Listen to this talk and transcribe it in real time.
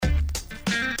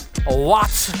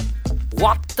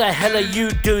What the hell are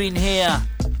you doing here,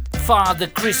 Father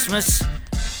Christmas?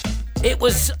 It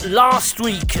was last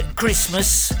week,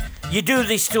 Christmas. You do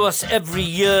this to us every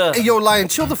year. Hey, yo, Lion,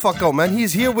 chill the fuck out, man.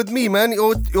 He's here with me, man.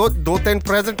 Yo, 2-3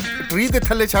 present tree the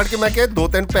thalle chhad ke main keh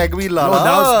 2-3 peg bhi la la.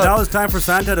 Now it's time for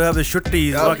Santa to have his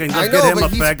shutti. Fucking just get him a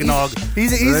peg nog.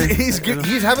 He's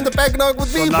having the peg nog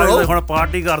with me, so bro. Now he's going to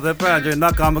party karde bhai jo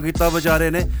inna kaam kita bechare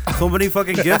ne. So many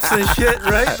fucking gifts and shit,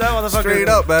 right? That motherfucker. Straight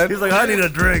up, man. He's like, I need a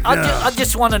drink. I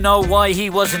just want to know why he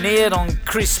wasn't here on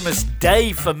Christmas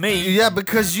Day for me. Yeah,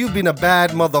 because you've been a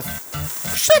bad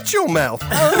Shut your mouth.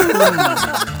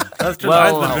 That's true.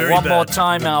 Well, one more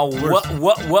time now.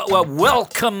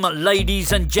 Welcome,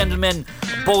 ladies and gentlemen,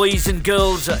 boys and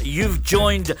girls. You've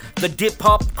joined the Dip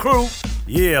Hop crew.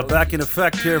 Yeah, back in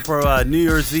effect here for New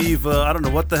Year's Eve. I don't know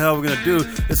what the hell we're going to do.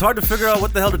 It's hard to figure out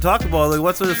what the hell to talk about. Like,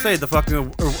 what's there to say? The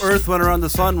fucking Earth went around the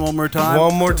sun one more time.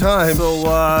 One more time. So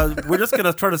we're just going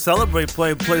to try to celebrate,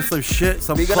 play some shit,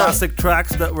 some classic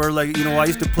tracks that were like, you know, I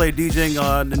used to play DJing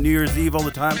on New Year's Eve all the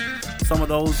time. Some of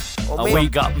those. We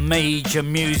got major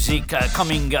music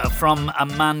coming from a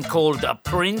man called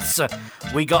Prince.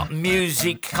 We got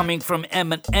music coming from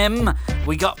Eminem.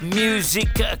 We got music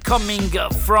coming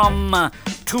from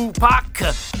Tupac.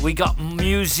 We got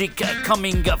music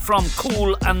coming from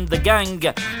Kool and the Gang.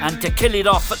 And to kill it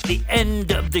off at the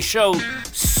end of the show,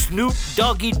 Snoop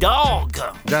Doggy Dogg.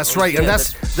 That's right, and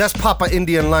that's Papa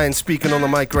Indian Lion speaking on the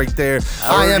mic right there.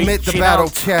 I am It the Battle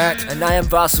Cat. And I am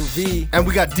Vasu V. And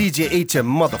we got DJ H and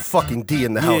motherfucking D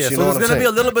in the house. You know so there's going to be a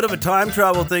saying? little bit of a time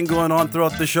travel thing going on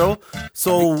throughout the show.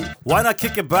 So why not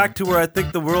kick it back to where I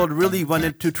think the world really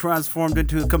transformed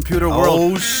into a computer world.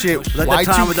 Oh shit! Like Y2K.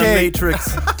 the time of the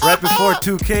Matrix, right before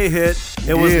 2K hit.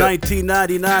 It was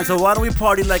 1999. So why don't we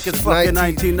party like it's fucking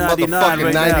 1999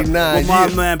 right 99, now with my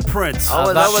man Prince?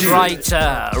 That's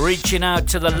right. Reaching out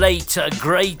to the late,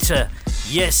 great,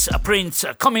 yes, Prince,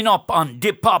 coming up on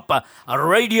Dip Hop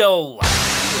Radio.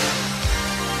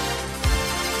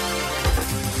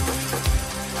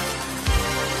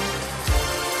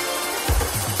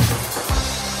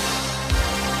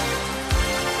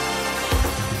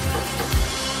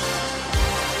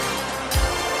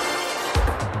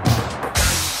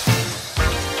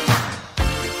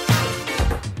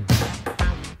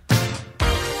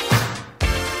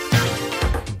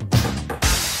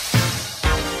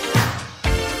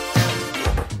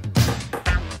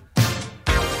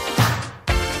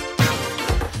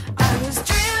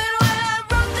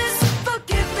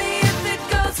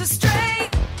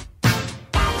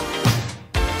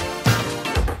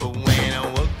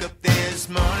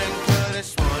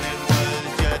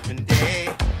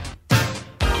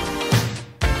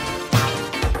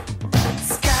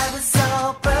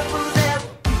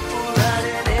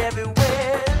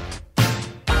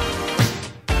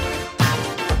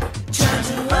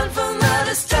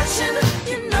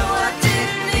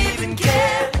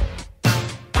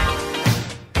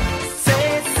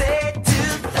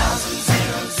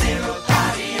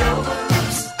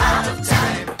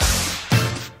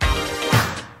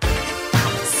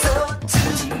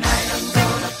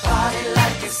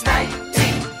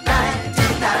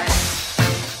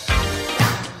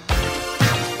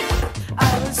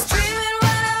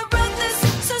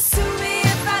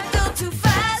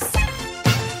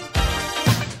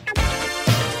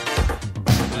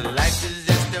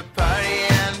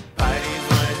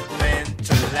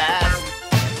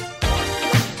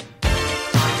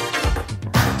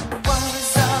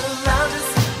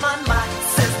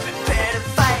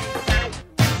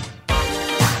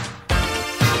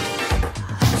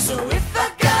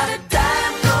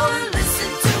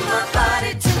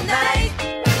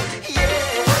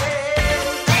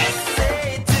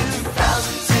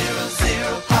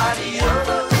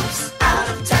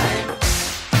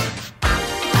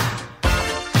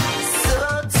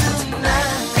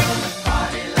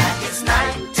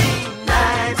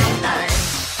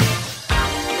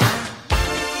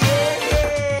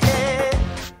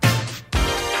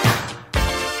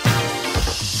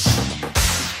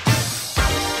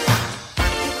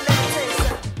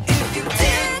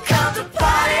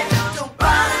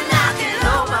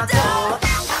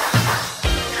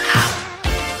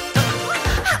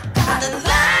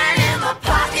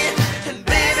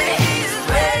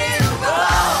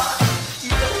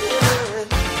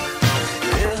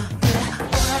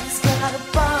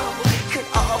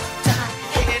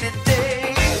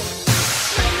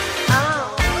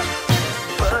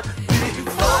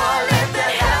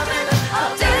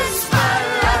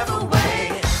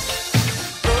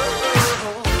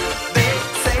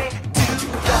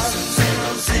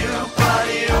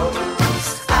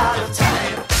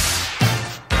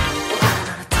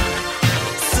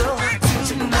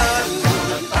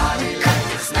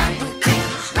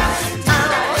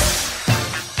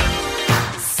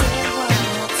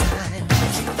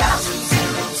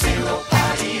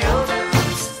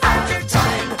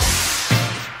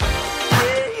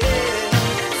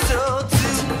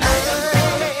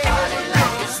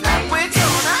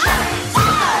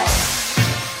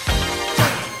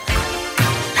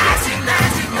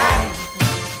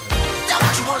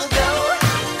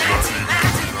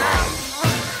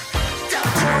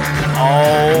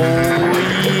 Oh,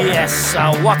 yes,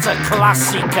 what a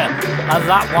classic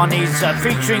that one is,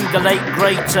 featuring the late,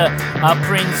 great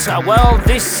Prince. Well,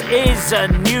 this is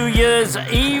New Year's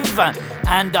Eve,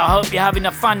 and I hope you're having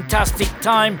a fantastic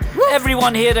time.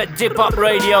 Everyone here at Dip Up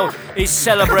Radio is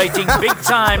celebrating big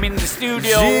time in the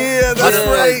studio. Yeah, that's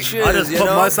right. Cheers, I just put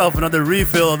myself another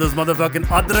refill of this motherfucking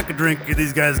adrak drink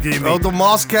these guys gave me. Oh, the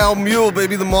Moscow Mule,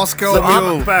 baby, the Moscow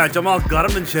Mule. Jamal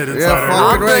Garam and shit inside.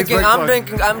 Yeah,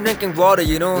 it. I'm drinking water,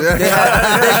 you know.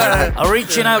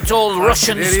 Reaching out to all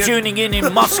Russians tuning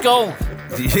in Moscow.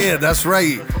 Yeah, that's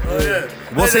right.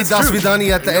 We'll say It's das true.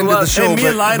 vidani at the end of the show, Hey, me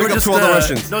and but Lion big were up just to all the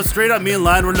Russians. no, straight up, me and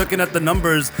Lion, we're looking at the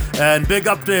numbers, and big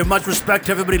up to much respect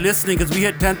to everybody listening, because we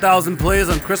hit 10,000 plays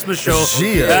on Christmas show,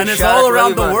 Yeah. and it's Shout all out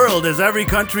around the Rayman. world. There's every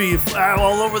country,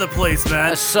 all over the place, man.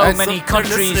 There's so And many they're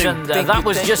countries, listening. and Thank that you,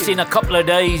 was thank just you. in a couple of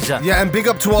days. Yeah, and big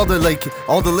up to all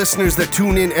the listeners that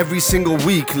tune in every single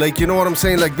week. Like, you know what I'm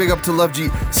saying? Like, big up to Love G,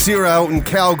 Sierra out in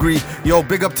Calgary. Yo,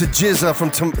 big up to Jizza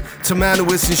from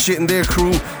Tamanawis and shit and their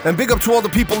crew. And big up to all the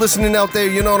people listening out there.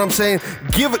 You know what I'm saying?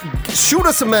 Shoot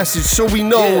us a message so we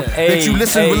know that you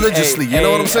listen religiously. You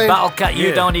know what I'm saying? Battlecat,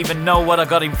 you don't even know what I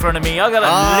got in front of me. I got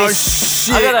a list.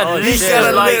 shit. I got a Oh, list shit.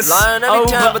 of like Lion, every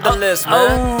time with the list,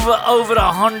 man. over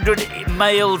 100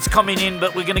 mails coming in,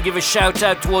 but we're gonna give a shout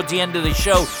out towards the end of the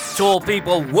show to all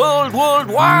people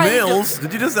worldwide. Mails?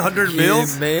 Did you just say 100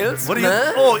 mails? Mails? What do you?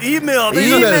 man? Oh, email.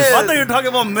 Emails. I thought you were talking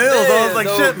about mails. I was like,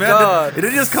 Mails, shit, oh man. God. Did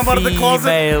it just come out of the closet?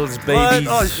 Females, What? babies.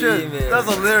 Oh shit, Females.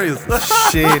 that's hilarious.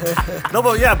 Shit. No,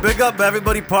 but yeah, big up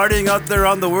everybody partying out there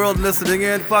around the world listening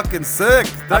in. Fucking sick.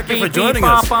 Thank you for joining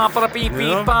us. We're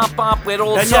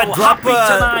all And so yeah, drop happy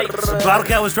tonight.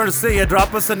 Battlecat was trying to say, yeah,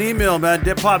 drop us an email, man.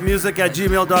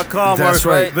 dippopmusic@gmail.com. That's or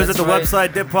right. Visit the That's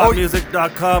website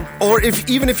dippopmusic.com. Or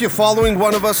even if you're following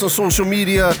one of us on social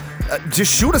media,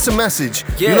 just shoot us a message.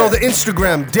 You Yeah. know, the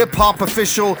Instagram, Dip Hop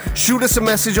Official. Shoot us a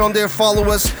message on there. Follow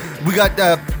us. We got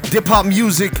Dip Hop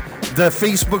Music, the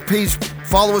Facebook page.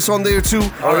 Follow us on there too.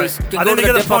 All right. I didn't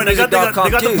get the point. They got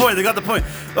the point.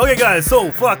 Okay, guys. So,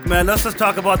 fuck, man. Let's just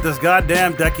talk about this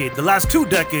goddamn decade. The last 2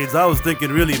 decades, I was thinking,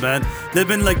 really, man. They've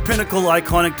been like pinnacle,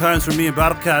 iconic times for me and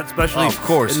Battlecat, especially Of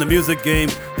course. in the music game.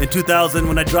 In 2000,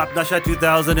 when I dropped Nasha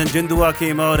 2000 and Jindua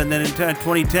came out, and then in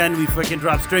 2010, we freaking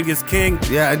dropped String is King.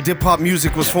 Yeah, and Dip Hop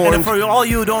Music was And formed. if for all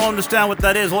you who don't understand what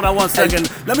that is, hold on one second.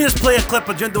 Let me just play a clip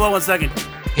of Jindua 1 second.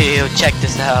 Here, check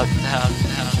this out.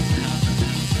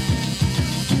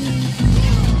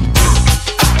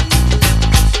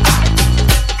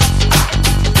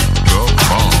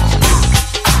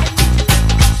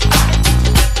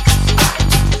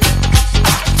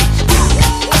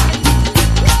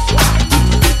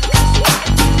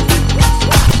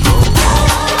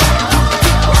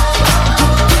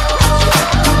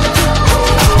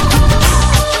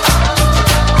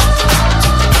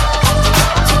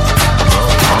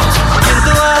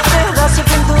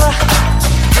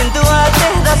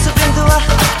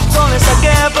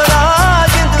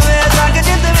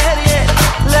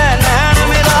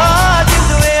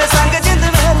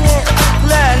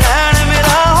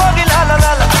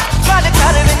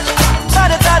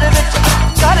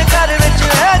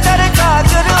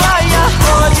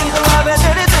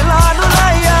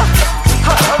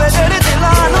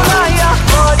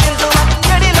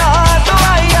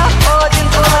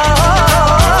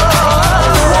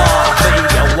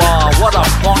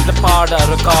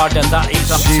 Record that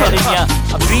is, I'm telling you,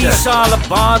 20 साल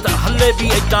बाद हल्ले भी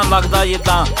इतना लगता ये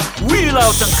ता wheel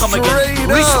out and come again.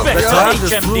 Respect The to time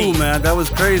just flew, HMD. man. That was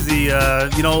crazy.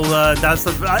 That's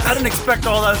I didn't expect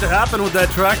all that to happen with that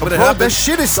track, but it Bro, happened. that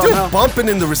shit is somehow. still bumping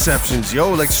in the receptions, yo.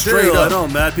 Like straight Still, I up. know,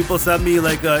 man. People send me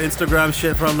like Instagram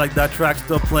shit from like that track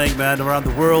still playing, man, around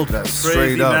the world. That's crazy,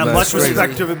 straight up, man. Much Straight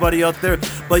respect up. to everybody out there.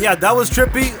 But yeah, that was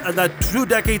trippy. And that 2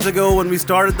 decades ago when we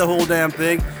started the whole damn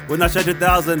thing with Nasha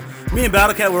 2000, me and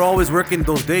Battlecat were always working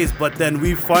those days. But then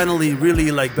we finally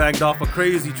really like banged off a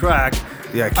crazy track.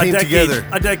 Yeah, it came together.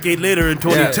 A decade later in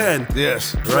 2010.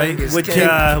 Yes. Right,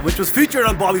 which was featured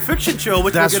on Bobby Fiction Show,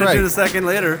 which That's we'll get into in right. a second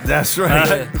later. That's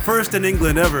right. The first in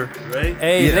England ever, right?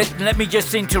 Hey, Yeah. let me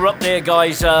just interrupt there,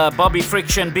 guys. Bobby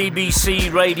Friction, BBC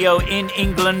Radio in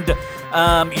England.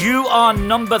 You are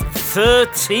number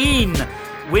 13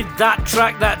 with that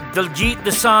track, that Diljit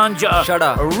Dosanjh Shut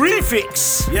up. Refix.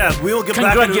 Yeah, we'll get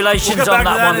Congratulations back to, we'll on get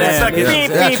back that one to that in a there. second. Beep,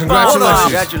 Yeah, beep, congratulations. bop, bop.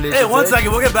 Congratulations. Hey, one eh?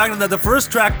 second, we'll get back to that. The first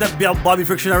track that Bobby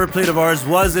Friction ever played of ours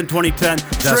was in 2010.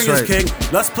 String is right. King.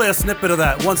 Let's play a snippet of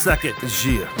that. 1 second.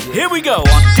 Yeah. Here we go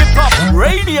on Tip Hop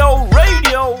Radio.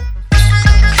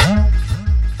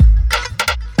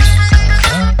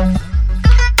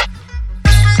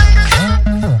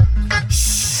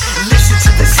 Listen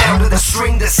to the sound of the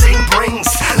string, the same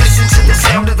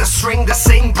string the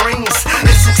sing brings.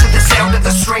 Listen to the sound of the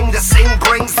string the sing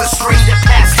brings. The string that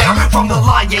passed down from the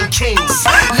Lion Kings.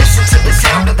 Listen to the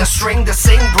sound of the string the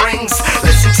sing brings.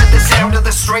 Listen to the sound of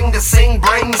the string the sing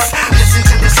brings. Listen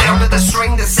to the sound of the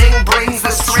string the sing brings. The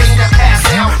string that passed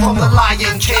down from the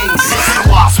Lion Kings.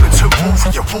 The last one to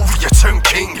warrior turned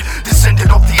king. Descendant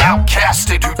of the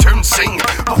outcasted who turned sing.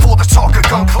 Before the talk of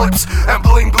gun clips and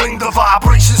bling bling, the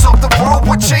vibrations of the world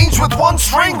would change with one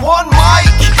string, one mic.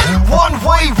 One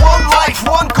way, one life,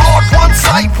 one God, one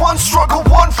sight, one struggle,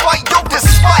 one fight. Yo,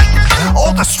 despite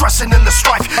all the stressing and the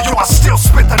strife, yo, I still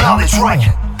spit the knowledge right.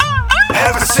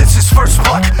 Ever since his first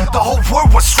pluck, the whole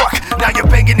world was struck. Now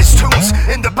you're banging his tunes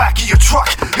in the back of your truck.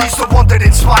 He's the one that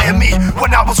inspired me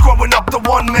when I was growing up. The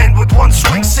one man with one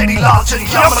string, City Lodge and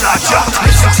Yamanaja.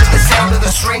 Listen to the sound of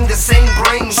the string the sing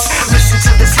brings. Listen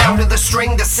to the sound of the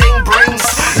string the sing brings.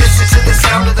 Listen to the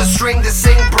sound of the string the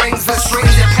sing brings. The string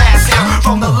that passed down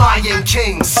from the Lion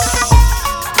Kings.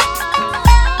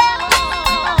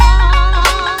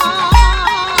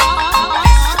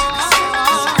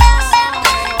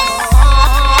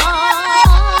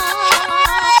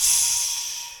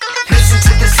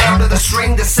 The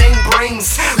string the sing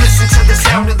brings. Listen to the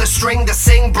sound of the string the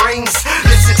sing brings.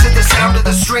 Listen to the sound of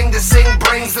the string the sing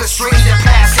brings. The string that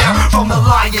passed down from the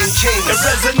Lion King. It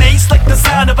resonates like the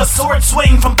sound of a sword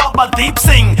swing from Baba Deep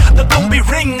Singh. The Tumbi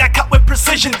ring I cut with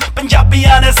precision.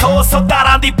 Punjabiyan is ho so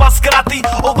taran di bas karati.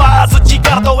 Awaaz uchi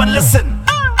kar do and listen.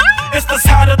 It's the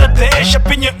sound of the dish up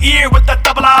in your ear with the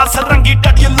tabla sarangi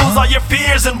tat. You lose all your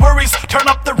fears and worries. Turn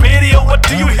up the radio, what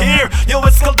do you hear? Yo,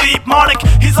 it's Kuldeep Monik.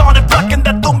 He's on it, plucking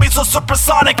that Tumbi so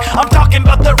supersonic. I'm talking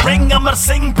about the ring Amar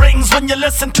Singh brings when you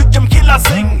listen to Jamkila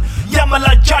sing.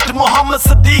 Yamala Jat Muhammad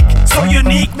Sadiq, so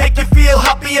unique, make you feel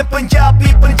happy in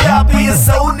Punjabi. Punjabi is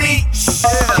so neat.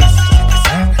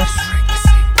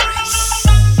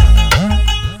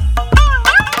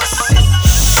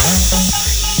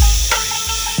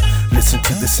 Listen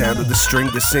to the sound of the string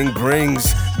the sing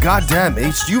brings. Goddamn,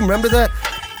 H, do you remember that?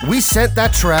 We sent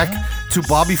that track to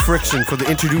Bobby Friction for the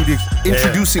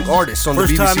introducing artists on First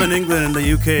the BBC. First time in England and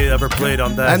the UK ever played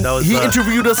on that. And that was, he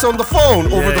interviewed us on the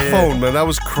phone, over the phone, man. That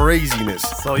was craziness.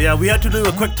 So yeah, we had to do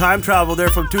a quick time travel there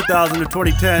from 2000 to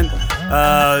 2010.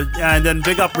 And then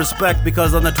big up respect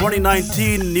because on the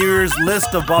 2019 New Year's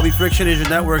list of Bobby Friction Asian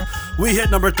Network, we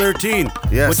hit number 13.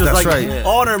 Yes, which is that's like right.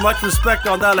 honor, much respect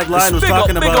on that, like Lion was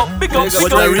talking about. Big up, with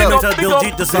the remix of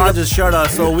Diljit Dosanjh's Shudda.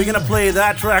 So we're gonna play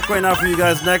that track right now for you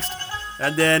guys next.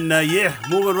 And then,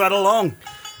 moving right along.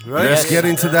 Right? Let's get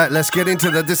into that.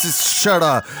 This is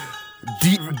Shudda,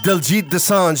 Diljit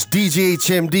Dosanjh, DJ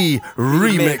HMD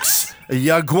remix.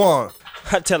 Yagwan.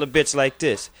 I tell a bitch like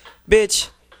this. Bitch,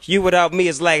 you without me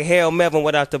is like Hail Melvin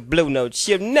without the blue note.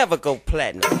 She'll never go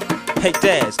platinum. Hey,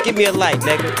 Daz, give me a light,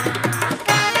 nigga.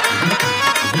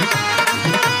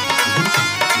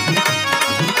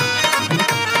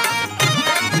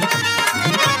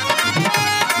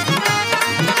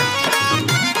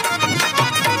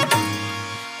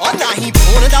 ਨਹੀਂ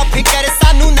phone ਦਾ ਫਿਕਰ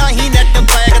ਸਾਨੂੰ ਨਹੀਂ net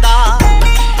pack ਦਾ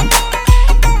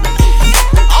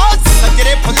ਆ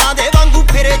ਸੱਜਰੇ ਫੁੱਲਾਂ ਦੇ ਵਾਂਗੂ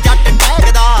ਫਿਰੇ ਜੱਟ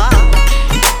ਟੈਗਦਾ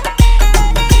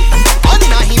ਆ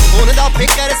ਨਹੀਂ ਫੋਨ ਦਾ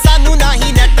ਫਿਕਰ ਸਾਨੂੰ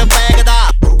ਨਹੀਂ ਨੈਟ ਪੈਕ ਦਾ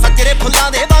ਸੱਜਰੇ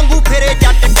ਫੁੱਲਾਂ ਦੇ ਵਾਂਗੂ ਫਿਰੇ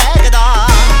ਜੱਟ ਟੈਗਦਾ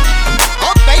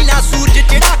ਉਹ ਪਹਿਲਾਂ ਸੂਰਜ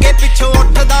ਚੜਾ ਕੇ ਪਿੱਛੋਂ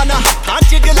ਉੱਠਦਾ ਨਾ ਹੱਥਾਂ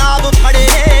 'ਚ ਗੁਲਾਬ ਫੜੇ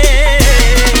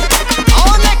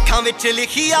ਆ ਲੇਖਾਂ ਵਿੱਚ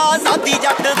ਲਿਖੀ ਆਜ਼ਾਦੀ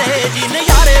ਜੱਟ ਦੇ ਜੀ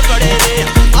ਨਜ਼ਾਰੇ ਬੜੇ ਨੇ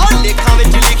ਆ ਲੇਖਾਂ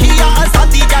ਵਿੱਚ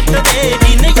ਆਜ਼ਾਦੀ ਜੱਟ ਦੇ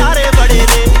ਜੀ ਨਜ਼ਾਰੇ ਬੜੇ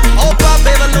ਨੇ ਉਹ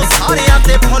ਬਾਬੇ ਵੱਲੋਂ ਸਾਰਿਆਂ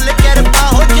ਤੇ ਫੁੱਲ ਕਿਰਪਾ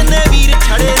ਹੋ ਜਿੰਨੇ ਵੀਰ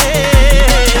ਛੜੇ ਨੇ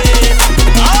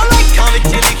ਆ ਲੇਖਾਂ ਵਿੱਚ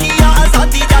ਲਿਖੀ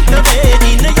ਆਜ਼ਾਦੀ ਜੱਟ ਦੇ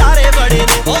ਜੀ ਨਜ਼ਾਰੇ ਬੜੇ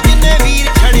ਨੇ ਉਹ ਜਿੰਨੇ ਵੀਰ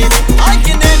ਛੜੇ ਨੇ ਆ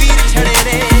ਜਿੰਨੇ ਵੀਰ ਛੜੇ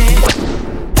ਨੇ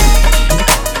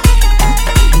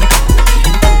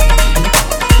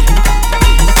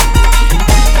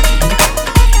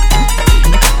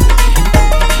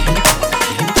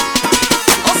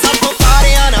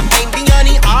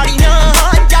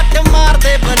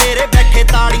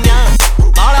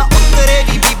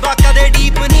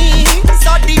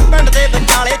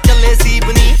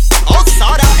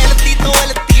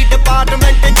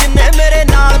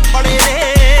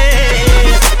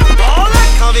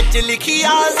ਲਿਖੀ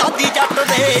ਆਜ਼ਾਦੀ ਜੱਟ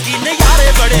ਦੇ ਜੀ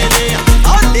ਨਜ਼ਾਰੇ ਬੜੇ ਨੇ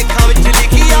ਆ ਲੇਖਾਂ ਵਿੱਚ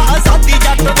ਲਿਖੀ ਆਜ਼ਾਦੀ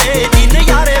ਜੱਟ ਦੇ ਜੀ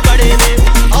ਨਜ਼ਾਰੇ ਬੜੇ ਨੇ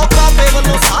ਆ ਬਾਬੇ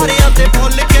ਵੱਲੋਂ ਸਾਰਿਆਂ ਤੇ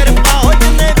ਫੁੱਲ ਕਿਰਪਾ ਹੋ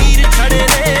ਜਿੰਨੇ ਵੀਰ ਛੜੇ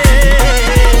ਨੇ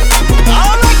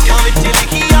ਆ ਲੇਖਾਂ ਵਿੱਚ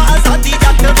ਲਿਖੀ ਆਜ਼ਾਦੀ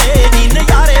ਜੱਟ ਦੇ ਜੀ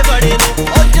ਨਜ਼ਾਰੇ ਬੜੇ ਨੇ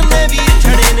ਉਹ ਜਿੰਨੇ ਵੀਰ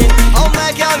ਛੜੇ ਨੇ ਆ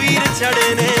ਮੈਂ ਕਿਹਾ ਵੀਰ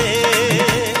ਛੜੇ ਨੇ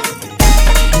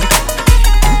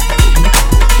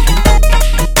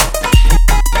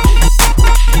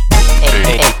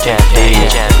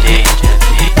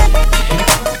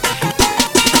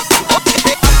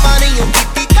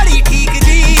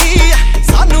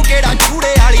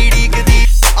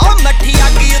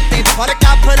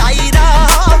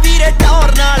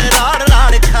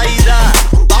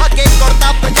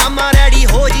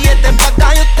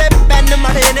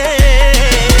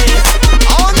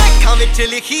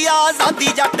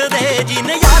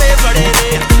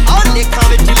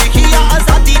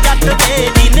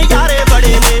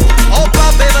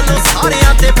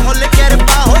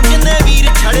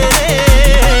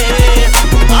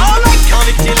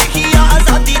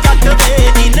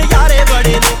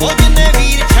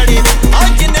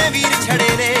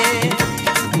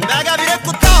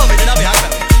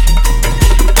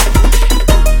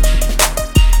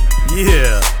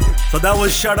that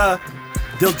was Shada,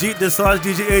 Diljit Dosanjh,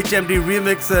 DJ HMD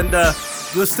remix, and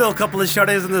there's still a couple of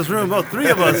Shadas in this room. Oh, 3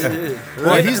 of us.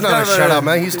 Well, he's not a Shada,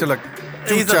 man. He's still a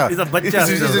He's a bachcha.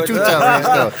 He's a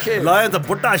chucha. Lion's a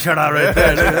butta Shada right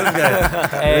there. Look at this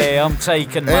guy. Hey, I'm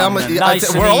taking man.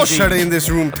 Nice we're all easy. Shada in this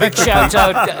room. Big shout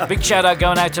out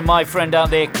going out to my friend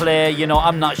out there, Claire. You know,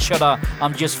 I'm not Shada.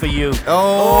 I'm just for you.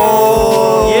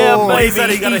 Oh. Yeah, baby. He said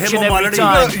he got a Each and every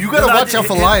time. You gotta watch out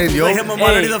for Lion, yo.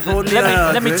 Hey,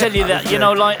 let me tell you that, you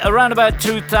know, like around about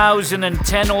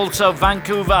 2010 also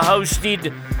Vancouver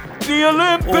hosted the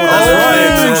Olympics.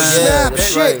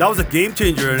 That's right. That was a game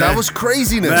changer. That was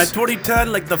craziness. Man,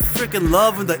 2010, like the freaking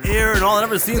love in the air and all. I've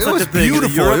never seen such a thing.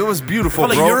 It was beautiful,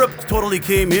 like bro. Europe totally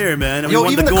came here, man. And Yo, we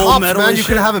won even the the gold cops, medal man, and you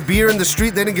shit. could have a beer in the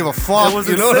street. They didn't give a fuck. It was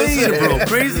you know insane, bro.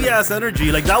 Crazy ass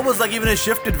energy. Like that was like even it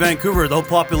shifted Vancouver, the whole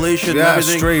population. Yeah, and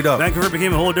everything. straight up. Vancouver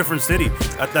became a whole different city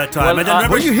at that time. Well, and then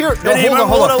remember, were you here?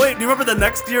 Hold on, wait. Do you remember the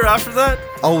next year after that?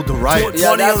 Oh, the riot.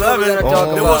 2011. There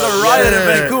was a riot in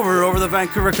Vancouver over the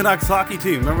Vancouver Canucks hockey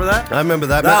team. Remember that? I remember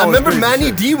that. I remember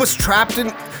Manny D was trapped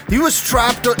in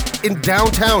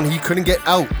downtown. He couldn't get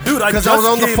out. Dude, I just was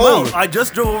on the came phone. out. I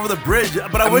just drove over the bridge,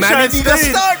 but I wish Manny I had D got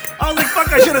stayed. stuck. I was like,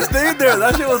 fuck, I should have stayed there.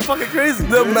 That shit was fucking crazy.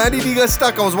 No, Manny D got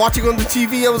stuck. I was watching on the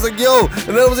TV. I was like, yo.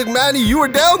 And then I was like, Manny, you were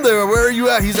down there. Where are you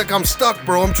at? He's like, I'm stuck,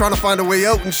 bro. I'm trying to find a way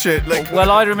out and shit. Like,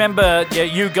 well, I remember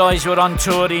you guys were on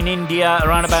tour in India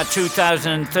around about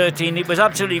 2013. It was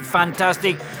absolutely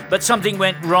fantastic, but something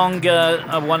went wrong.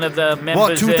 One of the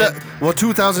members.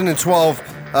 2012.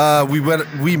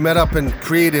 We met up in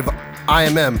creative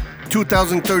IMM.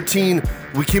 2013,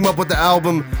 we came up with the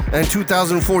album, and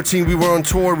 2014 we were on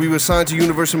tour. We were signed to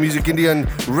Universal Music India,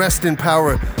 and rest in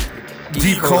power,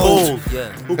 Deep Cold.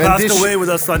 Who passed away with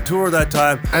us on tour that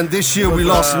time. And this year we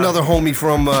lost another homie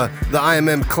from the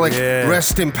IMM clique.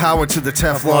 Rest in power to the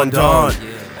Teflon Don.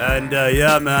 And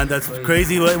yeah, man, that's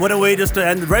crazy. What a way just to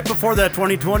end right before that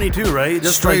 2022, right?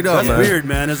 Just straight up, that's man. Weird,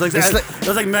 man. It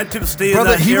was like meant to stay in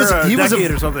that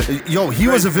decade or something. Yo, he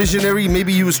was a visionary.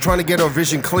 Maybe he was trying to get our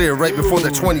vision clear right before the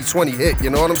 2020 hit. You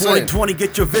know what I'm saying? 2020,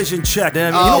 get your vision checked.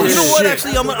 Damn, you know what?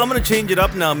 Actually, I'm gonna change it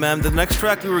up now, man. The next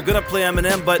track we were gonna play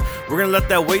Eminem, but we're gonna let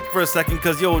that wait for a second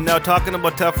because now talking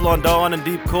about Teflon Don and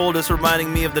Deep Cold, this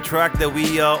reminding me of the track that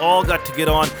we all got to get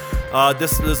on.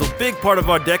 This is a big part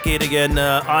of our decade again,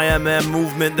 IMM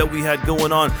movement that we had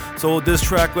going on. So this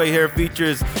track right here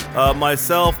features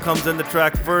myself, comes in the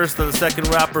track first, then the second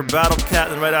rapper Battle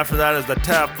Cat, and right after that is the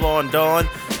Teflon Don.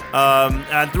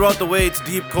 And throughout the way, it's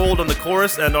Deep Cold on the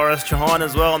chorus and RS Chauhan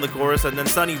as well on the chorus, and then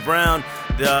Sonny Brown,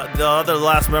 the other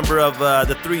last member of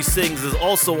the Three Sings, is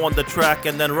also on the track,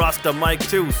 and then Rasta Mike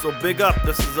too. So big up!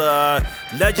 This is a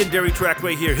legendary track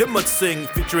right here, Himmat Singh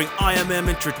featuring IMM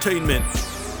Entertainment.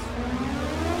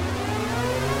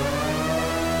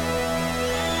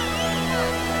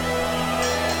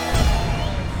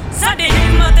 ਸਾਡੀ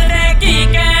ਹਿੰਮਤ ਦੇ ਕੀ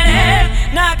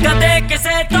ਕਹਿਣੇ ਨਾ ਕਦੇ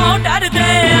ਕਿਸੇ ਤੋਂ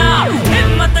ਡਰਦੇ ਆ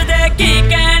ਹਿੰਮਤ ਦੇ ਕੀ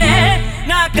ਕਹਿਣੇ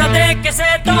ਨਾ ਕਦੇ ਕਿਸੇ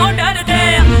ਤੋਂ ਡਰਦੇ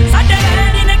ਆ ਸਾਡੇ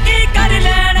ਵੈਰੀ ਨੇ ਕੀ ਕਰ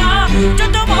ਲੈਣਾ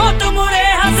ਜਦੋਂ ਮੌਤ ਮੁਰੇ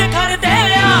ਹੱਸ ਖੜਦੇ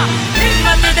ਆ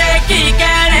ਹਿੰਮਤ ਦੇ ਕੀ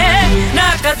ਕਹਿਣੇ ਨਾ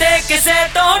ਕਦੇ ਕਿਸੇ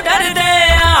ਤੋਂ ਡਰਦੇ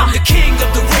ਆ The king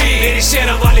of the ring ਮੇਰੇ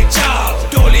ਸ਼ੇਰਾਂ ਵਾਲੀ ਚਾਲ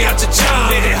ਡੋਲੇ ਹੱਥ ਚਾਲ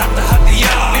ਮੇਰੇ ਹੱਥ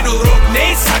ਹਥਿਆਰ ਮੈਨੂੰ ਰੋਕ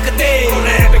ਨਹੀਂ ਸਕਦੇ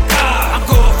ਉਹਨੇ ਬੇਕਾਰ I'm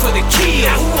going for the kill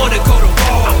now who wanna go to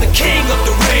war I'm the king of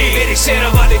the ring ਮੇਰੇ ਸ਼ੇਰਾਂ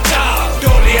ਵਾਲੀ ਚਾਲ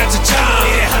ਡੋਲੇ ਹੱਥ ਚਾਲ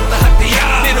ਮੇਰੇ ਹੱਥ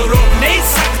ਹਥਿਆਰ ਮੈਨੂੰ ਰੋਕ ਨਹੀਂ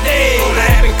ਸਕਦੇ ਉਹਨੇ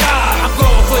ਬੇਕਾਰ I'm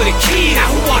going for the kill now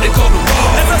who wanna go to war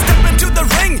As I step into the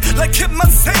ring like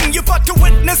Himmat Singh you about to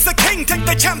witness the king take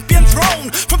the champion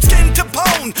throne from skin to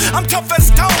bone I'm tough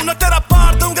as stone ਤੇਰਾ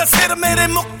ਪਾੜ ਦੂੰਗਾ ਸਿਰ ਮੇਰੇ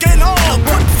ਮੁੱਕੇ ਨੋ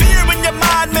Put fear in your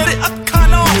mind ਮੇਰੇ ਅੱਖਾਂ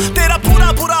ਨੋ ਤੇਰਾ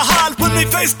ਪੂਰਾ ਬੁਰਾ ਹਾਲ When we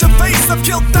face to face I've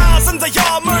killed thousands of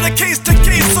y'all murder case to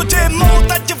case so ਜੇ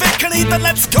ਮੌਤ ਅੱਜ ਵੇਖਣੀ then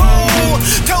let's go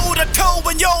toe to toe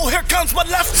and yo here comes my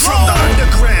left throw From the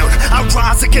underground I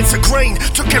rise against the grain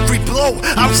took every blow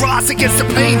I rise against the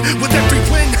pain with every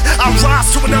win I rise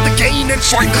to another gain and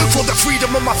fight for the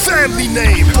freedom of my family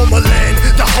name for my land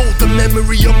to hold the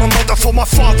memory of my mother for my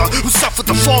father who suffered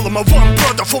the fall of my one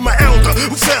brother for my elder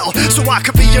who fell so I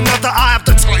could be another eye of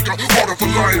the tiger heart of a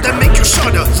lion that make you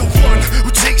shudder the one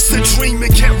who takes the dream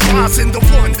and kept rising the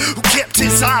one who kept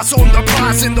his eyes on the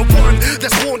prize and the one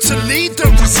that's born to lead the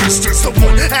resistance the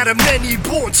one out of many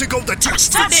born to go the distance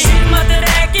ਸਾਡੀ ਹਿੰਮਤ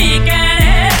ਦੇ ਕੀ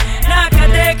ਕਹਿਣੇ ਨਾ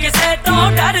ਕਦੇ ਕਿਸੇ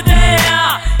ਤੋਂ ਡਰਦੇ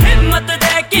ਆ ਹਿੰਮਤ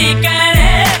ਦੇ ਕੀ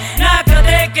ਕਹਿਣੇ ਨਾ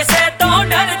ਕਦੇ ਕਿਸੇ ਤੋਂ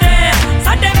ਡਰਦੇ ਆ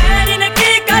ਸਾਡੇ ਵੈਰੀ ਨੇ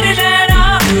ਕੀ ਕਰ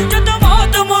ਲੈਣਾ ਜਦੋਂ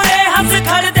ਮੌਤ ਮੁਰੇ ਹੱਸ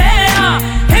ਖੜਦੇ ਆ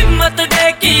ਹਿੰਮਤ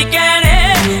ਦੇ ਕੀ ਕਹਿਣੇ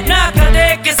ਨਾ ਕਦੇ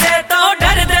ਕਿਸੇ ਤੋਂ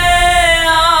ਡਰਦੇ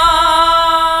ਆ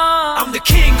I'm the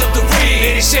king of the ring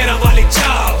ਮੇਰੇ ਸ਼ੇਰਾਂ ਵਾਲੀ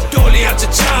ਚਾਲ ਡੋਲੇ ਹੱਥ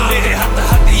ਚਾਲ ਮੇਰੇ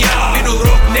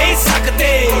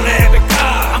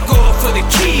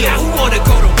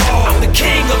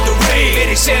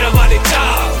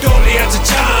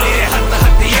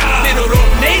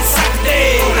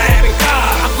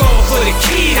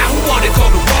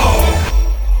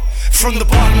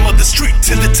retreat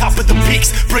to the top of the peaks,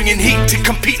 bringing heat to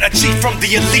compete, achieve from the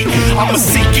elite. I'ma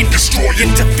seek and destroy and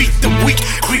defeat the weak.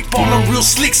 Creep on them real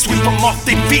sleek, sweep them off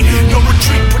their feet. No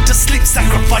retreat, put to sleep,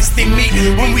 sacrifice their meat.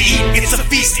 When we eat, it's a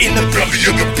feast in the belly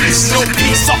of the beast. No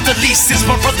peace off the lease since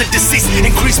my brother deceased.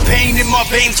 Increased pain in my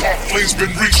veins, heart flames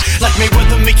been reached. Like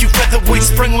Mayweather, make you featherweight,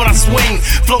 spring when I swing.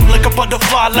 Float like a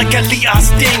butterfly, like Ali I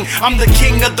sting. I'm the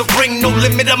king of the ring, no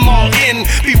limit, I'm all in.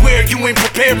 Beware, you ain't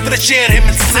prepared for the share him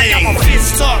and sing. I got my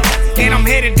fists up, and I'm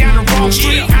headed down the wrong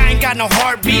street. I ain't got no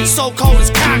heartbeat, so cold as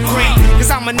concrete.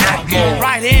 Cause I'm a knockball,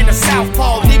 right hand of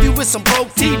southpaw. Leave you with some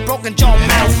broke teeth, broken jaw,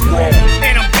 mouth.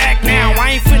 And I'm back now,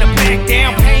 I ain't finna back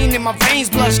down. Pain in my veins,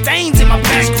 blood stains in my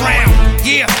background.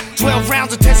 Yeah, 12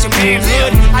 rounds to test your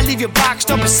manhood. I leave you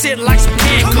boxed up and sit like some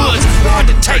canned goods.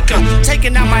 Undertaker,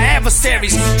 taking out my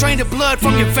adversaries. Drain the blood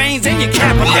from your veins and your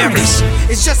capillaries.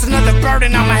 It's just another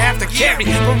burden I'ma have to carry,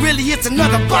 but really it's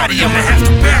another body I'ma have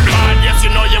to bury. Yes,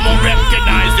 you know you won't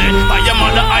recognize it. By your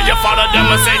mother or your father, them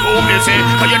will say who is it?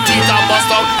 Cause your teeth are bust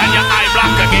out and your eye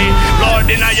black again. Blood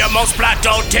in your mouth splat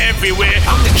out everywhere.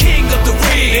 I'm the king of the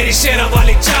ring. मेरी शेरा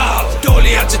वाली चाल,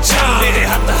 डोली आज चाल. मेरे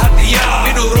हाथ हथियार,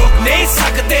 मैनू रोक नहीं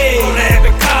सकते. रोना है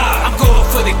बेकार. I'm going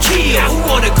for the kill. Who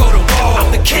wanna go to war? I'm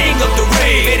the king of the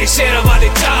ring. मेरी शेरा वाली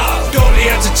चाल, डोली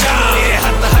आज चाल. मेरे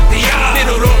हाथ हथियार,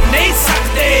 मैनू रोक नहीं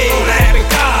सकते. रोना है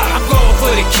बेकार. I'm going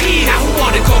for the kill. Who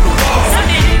wanna go to war?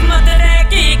 साडी हिम्मत दे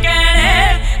की कहने,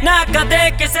 ना कदे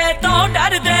किसे तो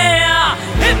डरदे आ.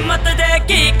 हिम्मत दे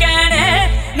की कहने,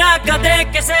 ना कदे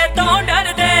किसे तो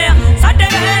डरदे आ. साडे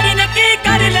वैरी ने की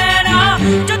कर लेना,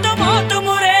 जदों मौत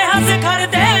मुरे हंस कर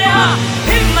दे आ.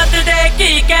 हिम्मत दे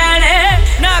की कहने,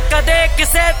 ना कदे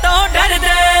किसे तो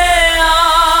डरदे आ.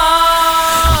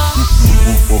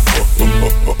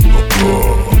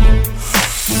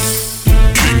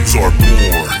 Kings are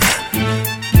born,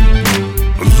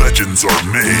 legends are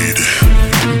made.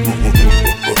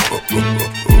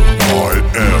 I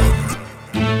am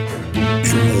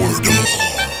immortal.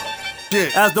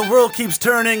 As the world keeps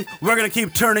turning, we're gonna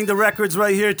keep turning the records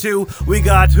right here too. We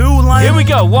got two lines. Here we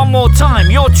go, one more time.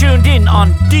 You're tuned in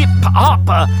on Deep Up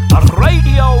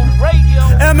Radio.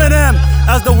 Eminem,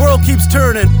 as the world keeps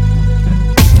turning.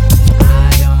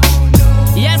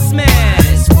 Yes, man.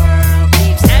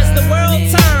 As the world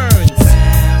turns,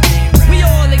 we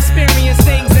all experience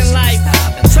things in life,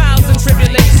 trials and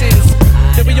tribulations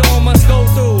that we all must go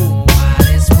through.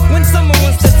 When someone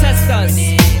wants to test us,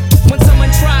 when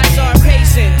someone tries our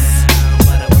patience,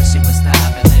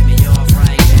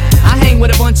 I hang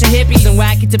with a bunch of hippies and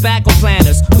wacky tobacco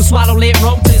planters who swallow lit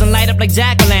roaches and light up like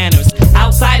jack-o'-lanterns.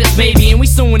 Outsiders, baby, and we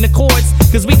suing the courts,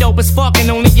 cause we dope as fuck and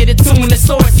only get a tune the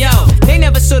source. Yo, they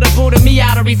never should've booted me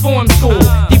out of reform school.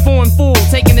 Deformed fool,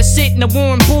 taking the shit in the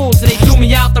warm pool, so they threw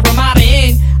me out the Ramada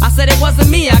Inn. I said it wasn't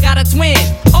me, I got a twin.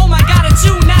 Oh my god, it's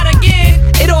you, not again.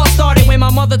 It all started when my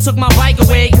mother took my bike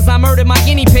away, cause I murdered my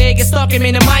guinea pig and stuck him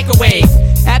in the microwave.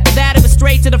 After that it was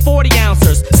straight to the 40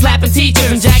 ouncers, slapping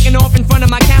teachers and jacking off in front of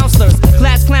my counselors.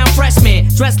 Class clown freshmen,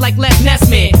 dressed like Les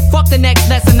Nessman. Fuck the next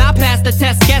lesson, I passed the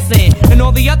test guessing. And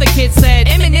all the other kids said,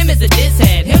 Eminem is a diss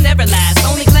head, he'll never last,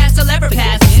 only class he'll ever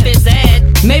pass is phys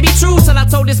ed. Maybe true till I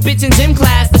told this bitch in gym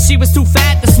class that she was too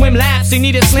fat to swim laps, she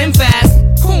needed slim fast.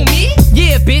 Who, me?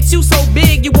 Yeah, bitch, you so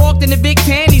big, you walked in the big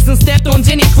panties and stepped on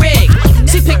Jenny Craig.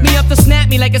 She picked me up to snap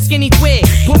me like a skinny twig,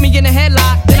 put me in a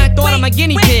headlock, then I thought I'm a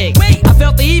guinea pig. I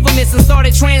felt the evilness and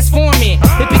started transforming.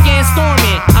 It began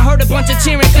storming, I heard a bunch of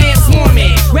cheering fans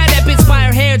swarming. Grabbed that bitch by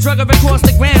her hair, drug her across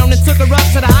the ground, and took her up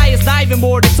to the highest diving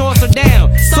board and tossed her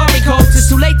down. Sorry, coach, it's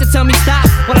too late to tell me stop,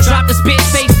 when I drop this bitch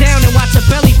face down and watch her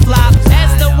belly flop.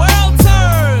 As the world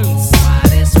turns,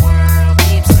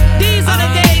 these are the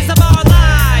days of our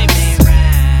lives.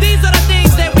 These are the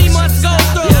things that we must go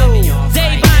through,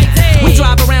 day by day. We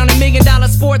drive around in $1 million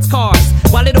sports cars,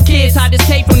 while little kids hide this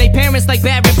tape from their parents like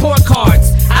bad report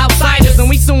cards. Outsiders and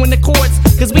we suing the courts,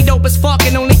 cause we dope as fuck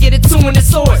and only get it two in the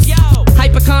source.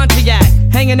 Hypochondriac,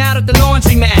 hanging out at the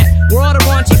laundromat, where all the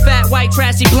raunchy, fat, white,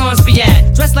 trashy blondes be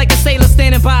at. Dressed like a sailor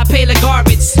standing by a pail of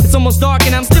garbage. It's almost dark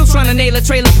and I'm still trying to nail a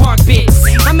trailer park bitch.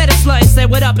 I met a slut and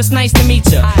said, what up, it's nice to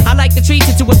meet ya. I like to treat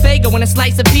you to a Fago and a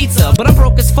slice of pizza, but I'm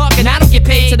broke as fuck and I don't get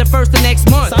paid till the first of next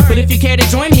month. But if you care to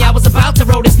join me, I was about to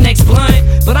roll this next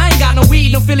blunt, but I ain't got no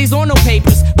weed, no Phillies or no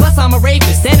papers. Plus I'm a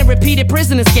rapist and a repeated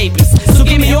prison escapist. So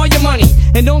give me all your money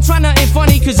and don't try nothing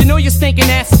funny, cause you know your stinking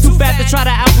ass is too fat to try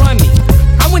to outrun me.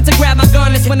 I went to grab my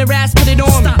gun, that's when the ass put it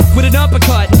on me with an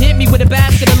uppercut and hit me with a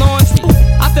basket of laundry.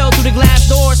 I fell through the glass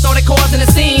door, started causing a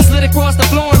scene, slid across the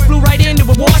floor and flew right into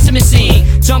a washing machine.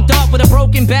 Jumped up with a broken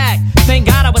looking back. Thank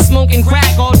God I was smoking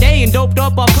crack all day and doped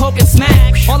up off coke and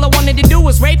smack. All I wanted to do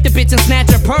was rape the bitch and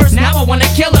snatch her purse. Now I wanna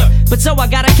kill her, but so I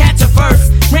gotta catch her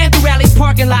first. Ran through Rally's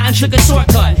parking lot and took a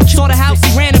shortcut. Saw the house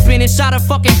he ran up in and shot her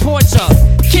fucking porch up.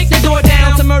 Kicked the door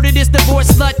down to murder this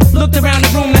divorce slut. Looked around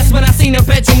the room, that's when I seen her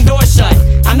bedroom door shut.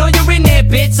 I know you're in there,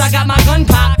 bitch, I got my gun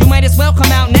pop. You might as well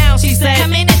come out now, she said.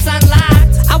 Come in, it's unlocked.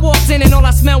 I walked in and all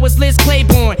I smelled was Liz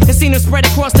Claiborne. And seen her spread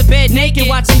across the bed naked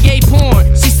watching gay porn.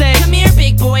 She said, come here,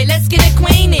 big boy, let's get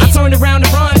acquainted. I turned around to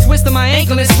run, twisted my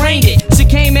ankle and sprained it. She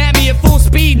came at me at full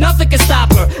speed, nothing could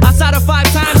stop her. I shot her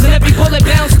 5 times and every bullet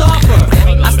bounced off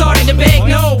her. I started to beg,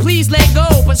 no, please let go.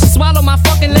 But she swallowed my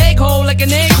fucking leg whole like a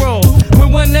Negro.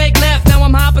 With one leg left, now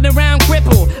I'm hopping around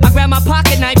crippled. I grabbed my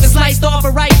pocket knife and sliced off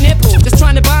her right nipple. Just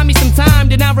trying to buy me some time,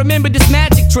 then I remember this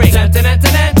magic trick.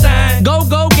 Go,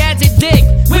 go, gadget dick.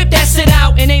 Whip that shit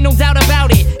out and ain't no doubt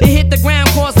about it. It hit the ground,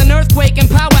 caused an earthquake and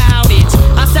power outage.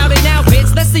 I shouted now,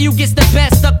 bitch, let's see who gets the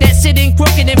best. Stuck that shit in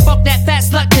crooked and fuck that fat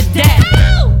slut to death.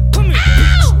 Come here,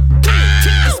 bitch. Come here,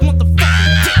 take this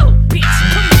motherfucking dick, bitch.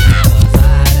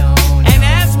 Come here. And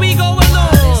as we go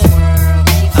along,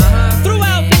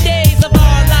 throughout the days of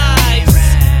our lives,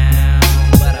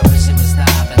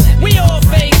 we all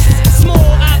face small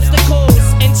obstacles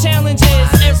and challenges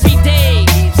every day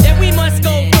that we must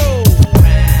go through.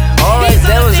 Alright,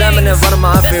 that was Eminem, one of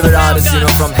my favorite artists, you know,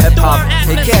 from hip hop.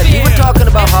 Hey Ken, we were talking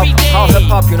about how hip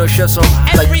hop, you know, shifts from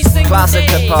like classic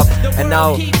hip hop and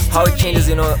now how it changes,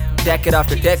 you know, decade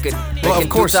after decade. Well, Like of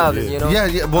course, 2000, you know.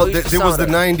 yeah. Well, there was the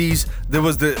 '90s, there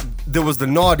was the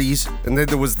noughties, and then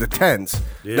there was the 10s.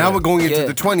 Yeah. Now we're going into Yeah.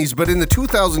 the 20s, but in the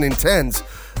 2010s,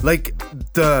 like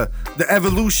the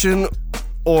evolution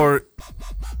or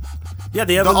Yeah,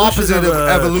 the opposite of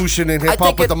evolution in hip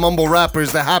hop with the mumble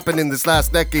rappers that happened in this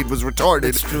last decade was retarded.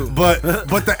 It's true. But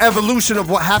the evolution of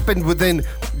what happened within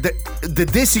the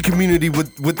Desi community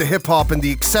with the hip hop and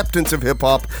the acceptance of hip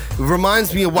hop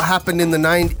reminds me of what happened in the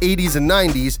 80s and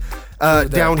 90s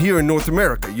down here in North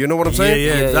America. You know what I'm saying?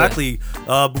 Yeah, exactly.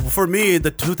 For me,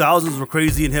 the 2000s were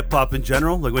crazy in hip hop in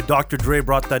general. Like when Dr. Dre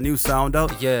brought that new sound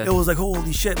out, Yeah. it was like,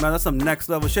 holy shit, man, that's some next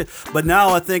level shit. But now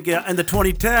I think in the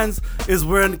 2010s is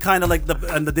when kind of like the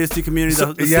Desi community,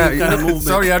 the same kind of movement.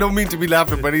 Sorry, I don't mean to be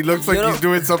laughing, but he looks like he's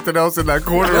doing something else in that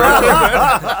corner.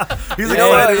 He's You know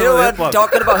excited what? about hip-hop.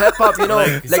 Talking about hip hop, you know,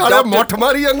 like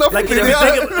Like if you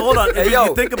think, hold on, if Yo,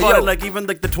 you think about yo. it, like even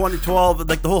like the 2012,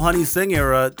 like the whole Honey Sing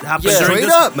era happened Yeah. during Straight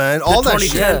this, up, man. All the that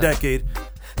 2010 shit. decade.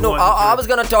 No, I was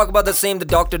gonna talk about the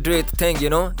Dr. Dre thing, you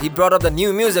know. He brought up the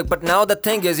new music, but now the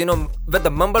thing is, you know, with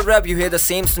the mumble rap, you hear the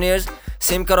same snares,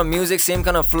 same kind of music, same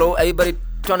kind of flow, everybody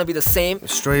trying to be the same.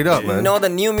 Straight up, man. You know, the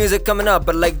new music coming up,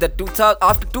 but like the 2000,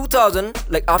 after 2000,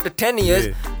 like after 10 years,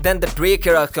 Yeah. then the Drake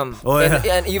era come. Oh, yeah.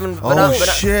 And even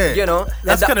shit. you know,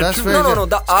 That's and kinda That's true. very No,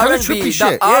 the It's kinda R&B, trippy the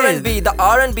shit. R&B, the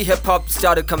R&B hip hop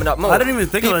started coming up more. I didn't even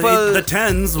think of People- it. The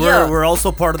 10s Yeah. were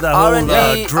also part of that whole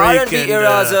R&B Drake R&B and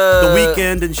eras, The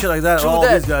Weeknd and shit like that. True All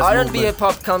that. these guys. R&B movement. hip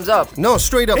hop comes up. No,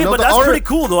 straight up. Hey, no, but the that's R- pretty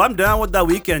cool though. I'm down with that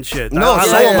Weekend shit. No, I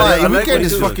so like am it. I. like Weekend what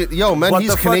is he's doing. fucking man. But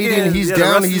He's the Canadian. fucking- He's yeah, the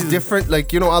down. rest He's is- different.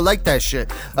 Like, you know, I like that shit.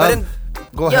 But in,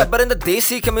 Go yeah, ahead. but in the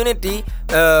Desi community,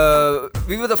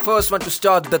 we were the first one to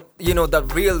start the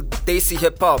real Desi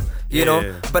hip hop. You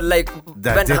know, but like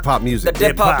That hip-hop music. the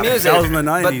hip hop Hip-hop. music. That was in the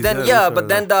 90s, But then yeah, but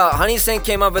then the Honey Singh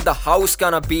came up with the house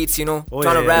kind of beats. You know, Oh,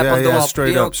 trying to yeah, rap yeah. on Yeah, those. straight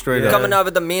you know, up, straight up. coming out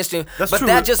with the mainstream. That's but true.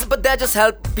 that just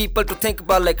helped people to think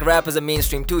about like rap as a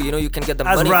mainstream too. You know, you can get the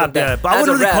As money rap, from that. yeah. But I As a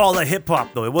wouldn't really rap. call that hip hop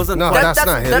though. It wasn't. No, quite- that's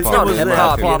not hip That's hop. not It was hip rap,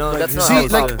 hop. You pop, know, like, that's hip not See,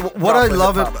 hip hop. like what I Proper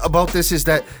love hip-hop. about this is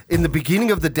that in the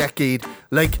beginning of the decade,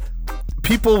 like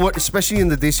people, especially in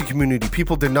the Desi community,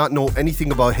 people did not know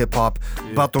anything about hip hop,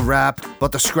 about the rap,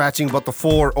 about the scratching, about the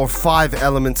 4 or 5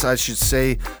 elements, I should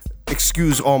say.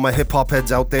 Excuse all my hip hop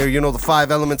heads out there, you know, the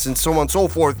 5 elements and so on and so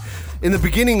forth. In the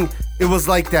beginning, it was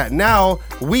like that. Now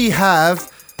we have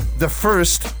the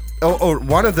first, or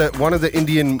one of the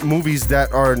Indian movies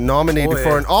that are nominated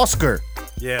for an Oscar.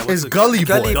 Yeah, what's is it- Gully Boy.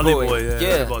 Gully Gully Boy, Boy, yeah, yeah.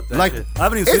 I heard about that Like, shit. I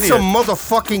haven't even it's seen a it yet.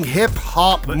 motherfucking hip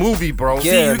hop movie, bro. See,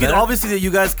 Yeah, you can man. obviously you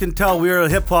guys can tell we're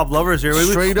hip hop lovers here.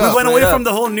 Straight we up. went away Straight from up.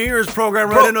 the whole New Year's program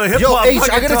Bro, right into a hip yo, hop. Ace,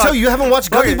 I gotta tell you, you haven't watched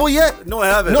Gully Okay. Boy yet? No, I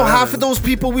haven't. No, I half haven't. of those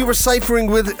people we were ciphering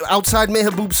with outside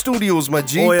Mehaboop Studios, my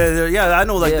G. Oh yeah, I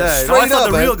know like Yeah, that. straight I saw up,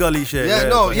 the man. real Gully shit. Yeah, but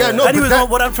no, Anyways, but that-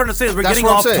 what I'm trying to say is we're that's getting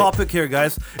what I'm off saying. topic here,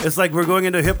 guys. It's like we're going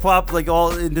into hip hop, like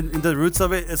all in the roots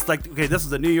of it. It's like, okay, this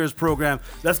is the New Year's program.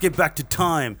 Let's get back to time.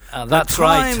 time. That's the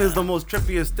right. Time is the most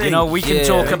trippiest thing. You know, we can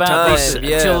talk about this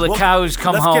till the cows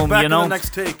come let's home, get back you know. to the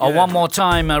next take, One more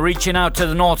time, reaching out to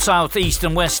the north, south, east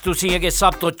and west. Tusi age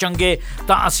sab to change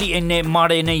taasi inne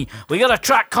mare nahi. We got a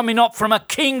track coming up from a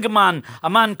king man, a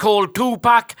man called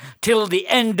Tupac, Till the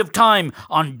End of Time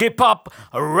on Dip Up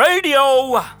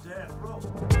Radio.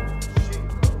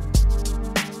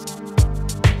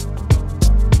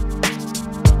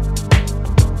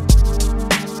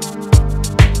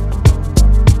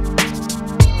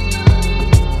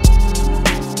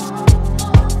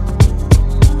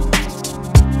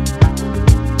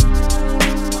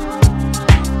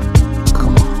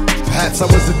 I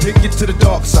was addicted to the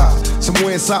dark side.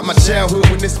 Somewhere inside my childhood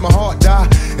when this my heart died.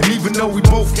 And even though we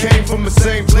both came from the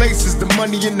same places, the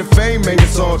money and the fame made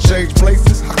us all change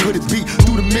places. How could it be?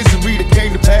 Through the misery that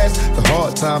came to pass, the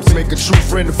hard times make a true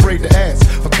friend afraid to ask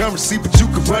for currency, but you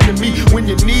can run to me when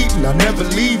you need, and I never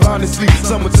leave. Honestly,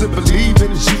 someone to believe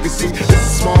in. As you can see, this is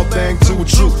a small thing to a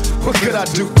truth. What could I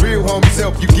do? Real homies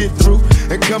help you get through.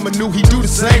 And coming new, he do the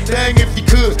same thing if he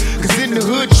could. Cause in the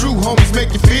hood, true homies make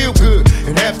you feel good.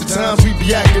 And half the times we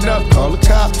be acting up, call the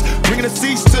cops, bringing a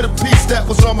cease to the peace that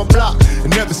was on my block. It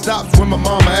never stops when my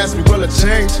mama asks me, will I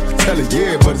change? I tell her,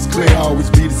 yeah, but it's clear I'll always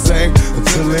be the same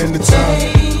until the end of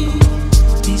time.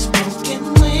 These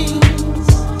broken wings,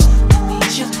 I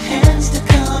need your hands to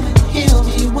come and heal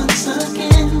me once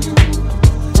again.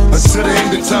 Until the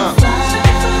end of time.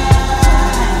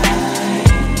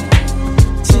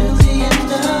 Till the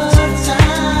end of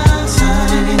time. Till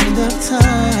the end of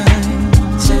time.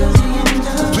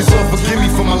 Please Lord forgive me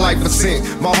for my life of sin.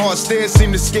 My heart still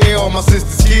seem to scare all my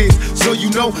sister's kids. So you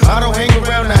know I don't hang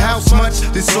around the house much.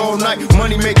 This all night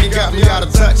money making got me out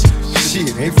of touch.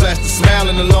 Shit, ain't flashed a smile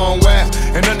in a long while.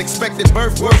 An unexpected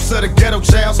birth, worse of the ghetto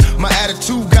childs. My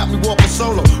attitude got me walking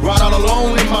solo, ride out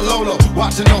alone in my Lolo,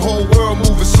 watching the whole world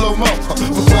moving slow-mo. For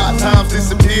quiet times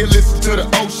disappear, listen to the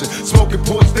ocean. Smoking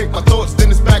ports, think my thoughts, then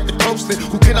it's back to coasting.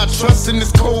 Who can I trust in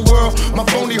this cold world? My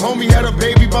phony homie had a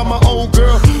baby by my old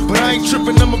girl, but I ain't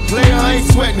tripping, I'm a player, I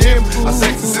ain't sweating him. Our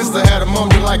sexy sister had a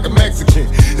moment like a Mexican.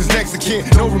 His next of kin,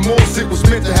 no remorse, it was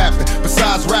meant to happen.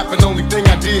 Besides rapping, only thing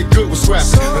I did good was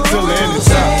scrapping. Until the end of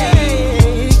time.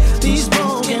 These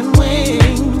broken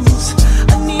wings,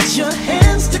 I need your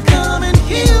hands to come and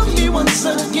heal me once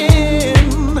again.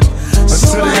 So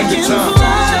Until the I end can of time.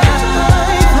 fly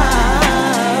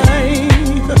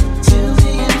till the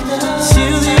end of,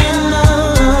 till the end of.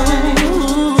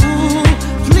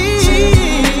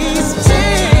 Please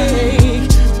take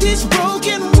these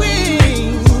broken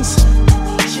wings.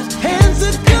 Hands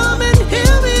that come and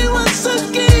heal me once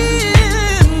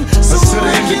again. So Until the I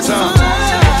end can of time. fly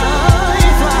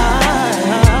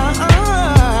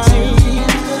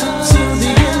till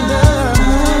the end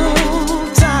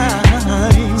of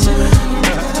time.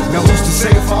 Now who's to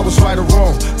say if I was right or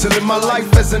wrong? To live my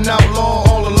life as an outlaw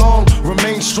all along.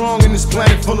 Remain strong in this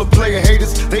planet full of player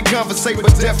haters. They conversate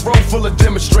but death row full of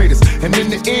demonstrators. And in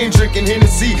the end drinking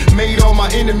Hennessy made all my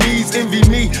enemies envy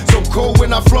me. So cold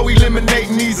when I flow,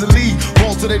 eliminating easily.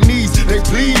 Fall to their knees, they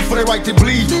plead for their right to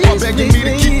bleed, while begging me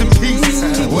to keep the peace.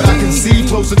 What I can see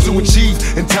closer to achieve.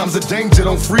 In times of danger,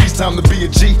 don't freeze, time to be a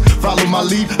G. Follow my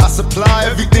lead, I supply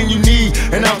everything you need.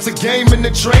 And out to game in the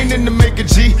training to make a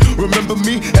G. Remember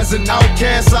me as an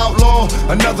outcast outlaw.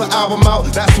 Another album out,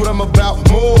 that's what I'm about.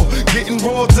 More, getting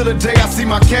raw till the day I see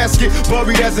my casket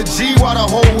buried as a G, while the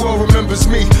whole world remembers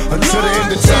me until the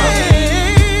end of time.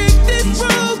 Take these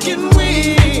broken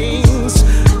wings. I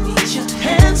need your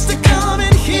hands to come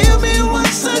and heal me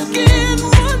once again,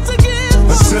 once again.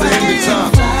 Until the end of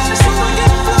time. So I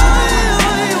can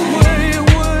fly away, away,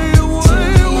 away,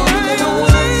 away,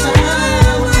 away,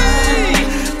 away,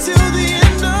 till the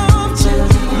end of time.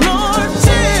 Lord,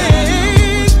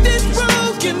 take these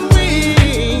broken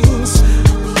wings. I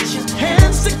need your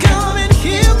hands to come and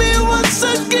heal me once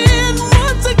again,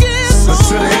 once again. So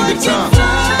Until the I end of can time. fly.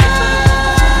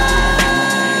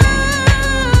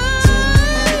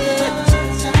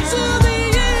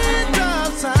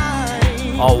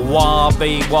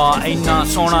 Wabi Wa Inna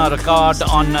Sona record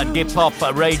on Dip Up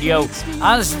Radio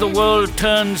as the world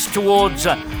turns towards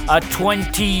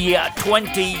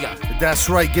 2020. That's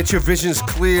right, get your visions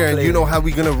clear, and you know how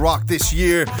we're gonna rock this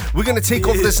year. We're gonna take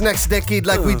over this next decade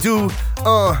like we do.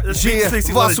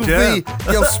 Stacey wanna Vasuvi.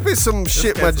 jam. Yo, spit some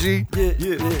shit, my G.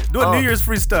 Do a New Year's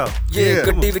freestyle. Yeah,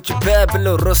 ਗੱਡੀ ਵਿੱਚ ਬੈ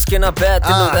ਬਿਲੋ ਰੁੱਸ ਕੇ ਨਾ ਬੈ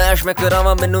ਤੈਨੂੰ ਐਸ਼ ਮੈਂ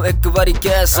ਕਰਾਵਾਂ ਮੈਨੂੰ ਇੱਕ ਵਾਰੀ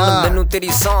ਕਹਿ ਸੁਣ ਮੈਨੂੰ ਤੇਰੀ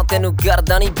ਸੌਂ ਤੈਨੂੰ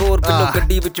ਕਰਦਾ ਨਹੀਂ ਬੋਰ ਬਿਲੋ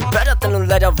ਗੱਡੀ ਵਿੱਚ ਬਹਿ ਜਾ ਤੈਨੂੰ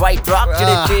ਲੈ ਜਾ ਵਾਈਟ ਰੌਕ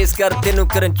ਜਿਹੜੇ ਚੇਸ ਕਰ ਤੈਨੂੰ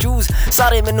ਕਰਨ ਚੂਜ਼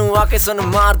ਸਾਰੇ ਮੈਨੂੰ ਆ ਕੇ ਸੁਣ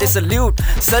ਮਾਰਦੇ ਸਲੂਟ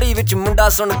ਸਰੀ ਵਿੱਚ ਮੁੰਡਾ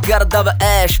ਸੁਣ ਕਰਦਾ ਵਾ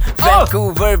ਐਸ਼ English.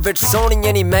 Vancouver with Sony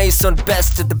and Mason,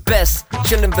 best of the best,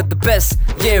 chilling with the best.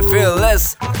 Yeah,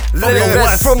 fearless, living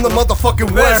best from the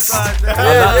motherfucking west.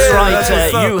 That's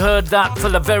right. You heard that for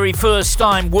the very first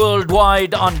time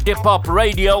worldwide on Dip Hop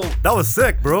Radio. That was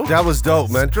sick, bro. That was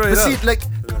dope, man. Straight but see,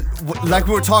 up. like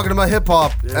we were talking about hip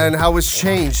hop and how it's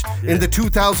changed in the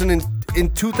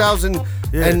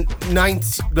 2009,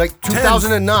 like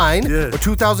 2009 or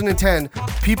 2010,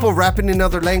 people rapping in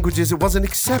other languages, it wasn't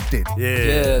accepted.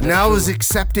 Now it's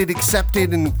accepted,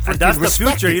 and that's the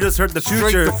respected. future. You just heard the future.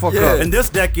 Straight the fuck up. In this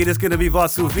decade, it's gonna be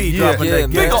Vasu V dropping that.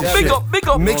 Big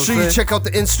up. Make sure you check out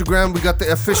the Instagram. We got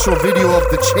the official video of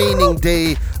the chaining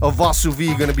day of Vasu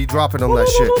V gonna be dropping on that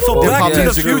shit. So Hip back Hop to the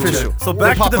Music future. Official. So back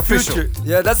Hip to Hop the Official. future.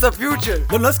 Yeah, that's the future.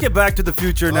 But let's get back to the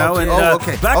future now. Okay. And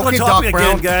Okay. back on Okay, topic Doc again,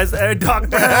 Brown. guys. Doc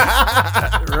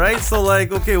Brown. Right? So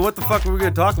like, okay, what the fuck were we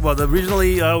gonna talk about?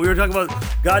 Originally, we were talking about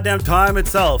goddamn time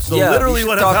itself. So Yeah, literally we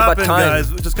what should has talk about happened, time.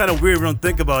 guys, which is kind of weird, we don't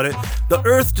think about it. The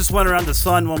Earth just went around the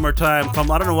sun one more time from,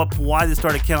 I don't know why they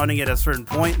started counting it at a certain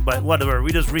point, but whatever,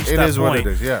 we just reached It that is point. what it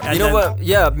is, yeah. And You know then- what?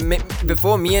 Yeah,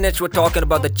 before me and Itch were talking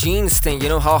about the jeans thing. You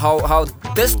know how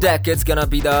this decade's gonna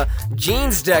be the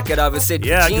jeans decade. I would say.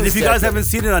 Yeah, jeans if you guys decade. haven't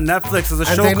seen it on Netflix, there's a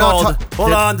And show they not called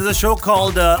ta- they- there's a show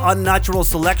called Unnatural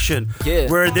Selection,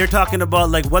 where they're talking about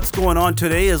like what's going on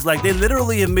today is like they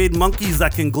literally have made monkeys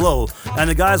that can glow, and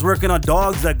the guys working on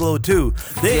dogs that glow too.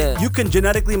 You can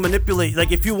genetically manipulate.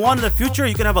 Like if you want in the future,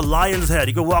 you can have a lion's head.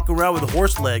 You can walk around with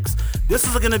horse legs. This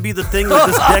is going to be the thing with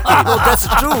this decade. No, that's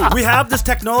true. We have this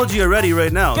technology already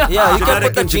right now. Yeah, you can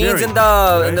Genetic put the genes in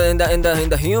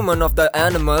the human of the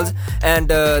animals, and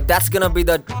that's gonna be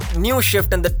the new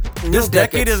shift in the new This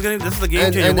decade decades. is going to. This is the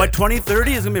game changer. What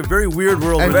 2030 is going to be a very weird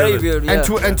world. And, we're living in.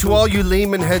 And to all you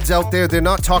layman heads out there, they're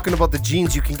not talking about the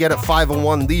jeans you can get at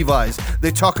 501 Levi's.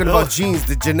 They're talking about genes,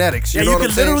 the genetics. You know you what can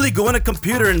I'm saying? literally go in a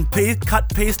computer and cut,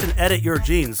 paste, and edit your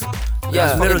genes.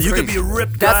 Yeah, literally, you crazy. can be a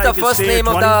ripped That's guy. the you can first stay name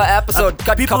at of 20. the episode,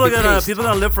 cut, people copy, are gonna paste. people are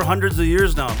gonna live for hundreds of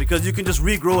years now because you can just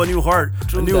regrow a new heart,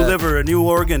 a new that. liver, a new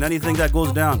organ, anything that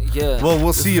goes down. Yeah. Well,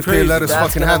 we'll see if they crazy. let us That's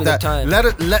fucking gonna have be the that. time.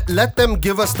 Let them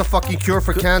give us the fucking cure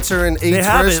for cancer and AIDS They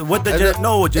have first. it. What the And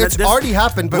it's this- already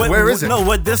happened, but where is it? No,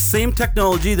 with this same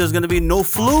technology, there's gonna be no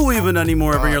flu even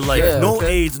anymore over your life. yeah, No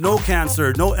okay. AIDS, no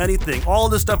cancer, no anything. All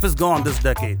this stuff is gone this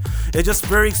decade. It's just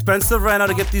very expensive right now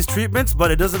to get these treatments, but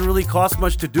it doesn't really cost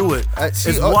much to do it.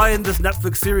 see, It's why in this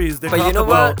Netflix series they But talk you know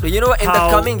about what? You know what? In the how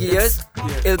coming it's- years,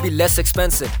 it'll be less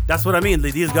expensive. That's what I mean.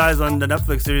 Like, these guys on the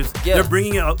Netflix series, they're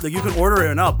bringing it up. Like, you can order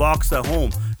it now, box at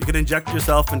home. You can inject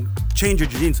yourself and change your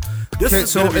genes. This Okay,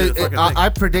 is so gonna be the fucking thing. I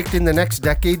predict in the next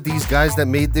decade, these guys that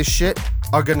made this shit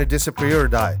are gonna disappear or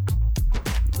die.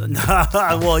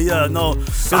 Well, yeah, no. Well,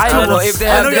 if they have- I know if you they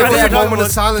have have a moment moment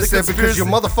of silence there because you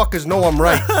motherfuckers know I'm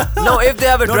right. No, if they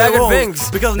have a No, they dragon won't, wings,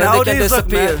 because then they can nowadays, look,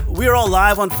 disappear. man, we're all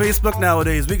live on Facebook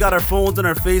nowadays. We got our phones in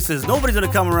our faces. Nobody's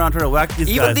gonna come around trying to whack these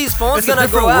Even guys. these phones It's a gonna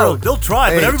different go out. world. They'll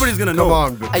try, but Hey, everybody's gonna know. come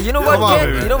on, You know Come what, on, Ken?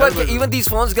 baby. You know what? Ken? Even these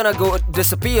phones gonna go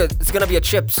disappear. It's gonna be a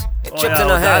chips, chips yeah, in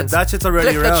well, our hands. that shit's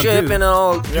already Click around, the chip too. and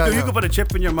all. You can put a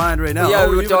chip in your mind right now. Yeah,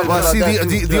 we were even talking if- Well, about see,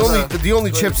 that the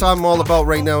only chips I'm all about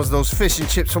right now is those fish and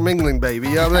chips from England, baby.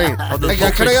 You know what I mean? Oh, those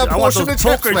Can I have a I want portion those of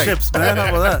chips, poker mate? chips, man. How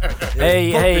about that?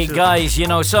 Hey, guys, you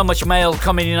know, so much mail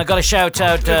coming in. I got to shout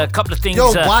out a couple of things.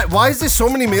 Yo, why is there so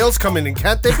many males coming in?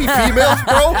 Can't there be females,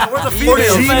 bro? Where's the Or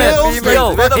females? Gmails? Yo,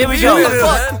 Like, here we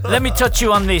females. go. Let me touch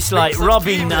you on this. Like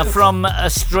Robin from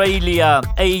Australia,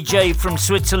 AJ from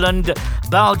Switzerland,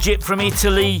 Baljit from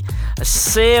Italy,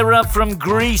 Sarah from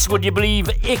Greece, would you believe?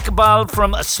 Iqbal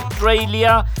from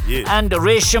Australia, and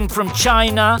Resham from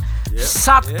China.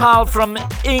 Satpal from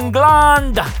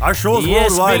England. Our show's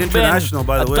worldwide, international,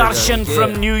 by the way, Darshan guys.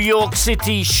 from New York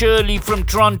City, Shirley from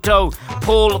Toronto,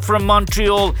 Paul from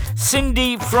Montreal,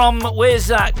 Cindy from, where's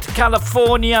that,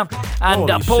 California, and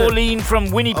Holy shit. Pauline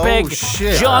from Winnipeg, Oh,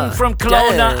 shit. John from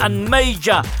Kelowna, damn. and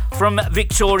Major from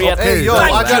Victoria. Hey, yo,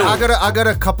 Thank you. I got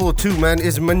a couple too, man.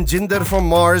 Is Manjinder from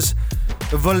Mars,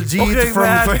 Valjit Okay, from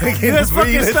man. fucking You guys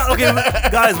fucking Venus. stop. Okay,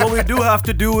 guys, what we do have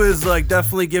to do is like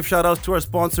definitely give shout outs to our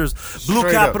sponsors. Blue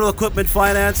Straight Capital Equipment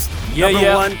Finance, Yeah, number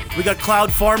yeah. one. We got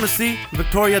Cloud Pharmacy,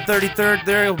 Victoria 33rd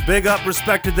there. Big up,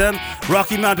 respect to them.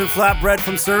 Rocky Mountain Flatbread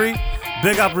from Surrey.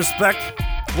 Big up, respect.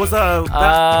 What's got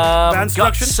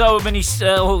Vanstruction? so many.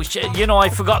 You know, I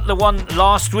forgot the one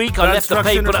last week. I left the Vanstruction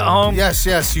paper or at something? home.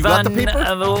 Yes, you got the paper?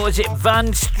 What was it?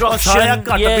 Vanstruction.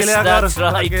 Sayak Yes, Katapilya that's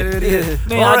Gar- right. Okay.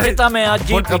 मैं All आज right. था मैं आज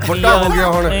जीत बुड्ढा हो गया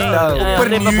होने। पर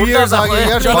New Year's आ गया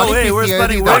यार, No, शादी hey, we're पीती है,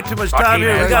 spending नहीं way था। too much time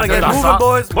here. We gotta get moving,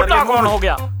 boys. We बुड्ढा gotta get कौन हो moving.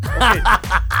 गया?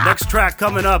 Next track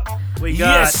coming up. We got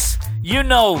Yes, you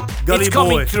know Gully it's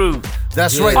coming Boy. through.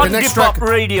 That's right. On Hip Hop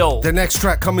Radio. The next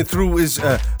track coming through is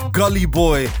Gully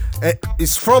Boy.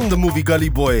 It's from the movie Gully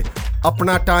Boy.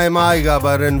 Apna Time Aayega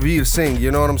by Ranveer Singh.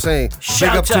 You know what I'm saying? Big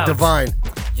up to Divine.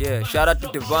 Yeah, shout out to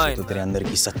Divine. तो तेरे अंदर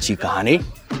की सच्ची कहानी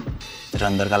तेरे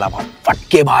अंदर का लाभ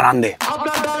फटके बाहर आन दे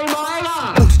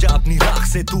उठ जा अपनी राख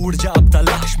से तू उड़ जा अब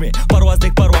तलाश में परवाज़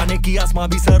देख परवाने की आसमां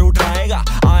भी सर उठाएगा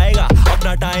आएगा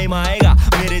अपना टाइम आएगा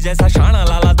मेरे जैसा शाना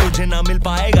लाला तुझे ना मिल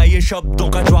पाएगा ये शब्दों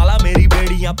का ज्वाला मेरी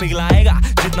बेड़ियां पिघलाएगा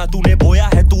जितना तूने बोया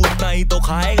है तू उतना ही तो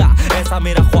खाएगा ऐसा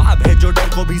मेरा ख्वाब है जो डर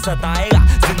को भी सताएगा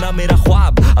जिंदा मेरा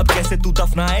ख्वाब अब कैसे तू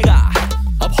दफनाएगा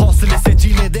अब हौसले से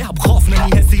जीने दे अब खौफ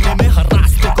नहीं है सीने में हर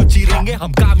रास्ते को चीरेंगे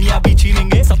हम कामयाबी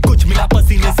छीनेंगे सब कुछ मिला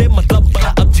पसीने से मतलब बड़ा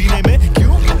अब जीने में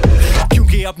क्यों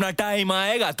क्योंकि अपना टाइम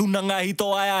आएगा तू नंगा ही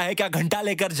तो आया है क्या घंटा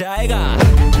लेकर जाएगा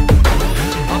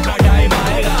अपना टाइम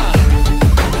आएगा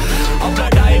अपना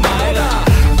टाइम आएगा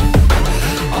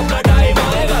अपना टाइम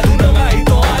आएगा तू नंगा ही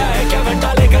तो आया है क्या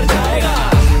घंटा लेकर जाएगा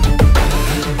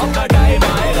अपना टाइम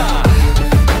आएगा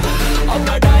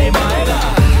अपना टाइम आएगा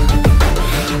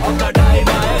अपना टाइम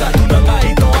आएगा तू नंगा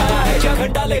ही तो आया है क्या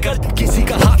घंटा लेकर किसी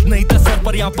का हाथ नहीं था सर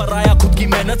पर यहाँ पर आया खुद की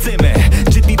मेहनत से मैं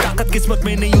जितनी ताकत किस्मत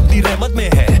में नहीं उतनी रहमत में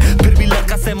है फिर भी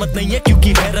लड़का सहमत नहीं है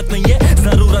क्योंकि हैरत नहीं है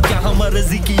जरूरत यहाँ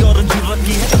मर्जी की और जरूरत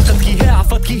की है शक्कत की है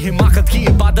आफत की हिमाकत की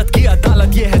इबादत की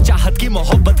अदालत ये है चाहत की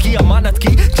मोहब्बत की अमानत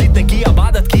की जीतने की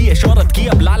अबादत की है शोहरत की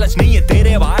अब लालच नहीं है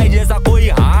तेरे भाई जैसा कोई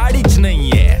हाड़िच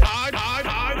नहीं है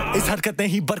इस हरकत ने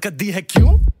ही बरकत दी है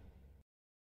क्यों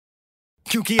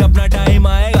क्योंकि अपना टाइम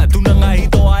आएगा तू नंगा ही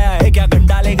तो आया है क्या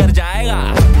घंटा लेकर जाएगा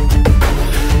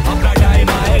अपना टाइम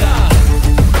आएगा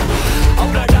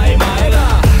अपना टाइम आएगा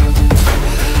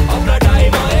अपना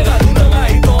टाइम आएगा तू नंगा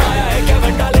ही तो आया है क्या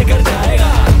घंटा लेकर जाएगा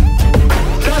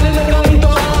नंगा ही तो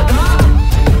आया था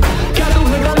क्या तू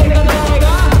घंटा लेकर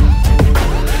जाएगा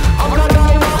अपना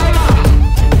टाइम आएगा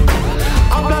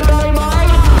अपना टाइम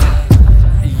आएगा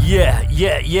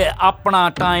Yeah, apna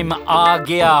time aa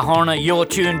gaya hona. You're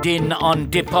tuned in on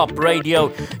Dip Hop Radio.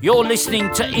 You're listening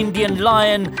to Indian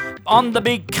Lion on the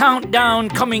big countdown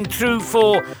coming through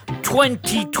for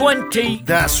 2020.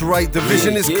 That's right, the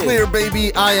vision is clear, baby.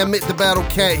 I am It the Battle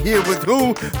Cat here with who?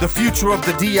 The future of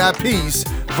the DIPs,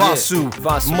 Vasu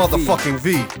motherfucking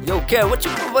V. Yo, Cat,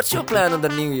 what's your plan on the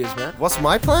New Year's, man? What's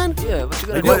my plan? Yeah, what you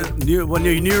gonna do? When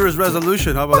your New Year's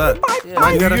resolution, how about that? Yeah.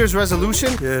 My New Year's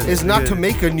resolution is not to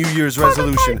make a New Year's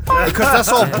resolution because that's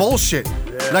all bullshit.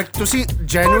 Like, to see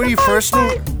January 1st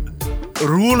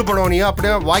rule banoni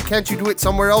apne, why can't you do it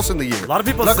somewhere else in the year? A lot of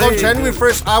people like say on January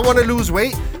 1st, I want to lose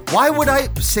weight. Why would I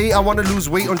say I want to lose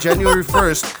weight on January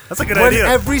 1st? That's a good when idea.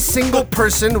 Every single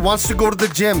person wants to go to the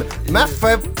gym. मैं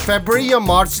February या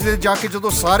March से जाके जब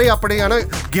सारे अपने ना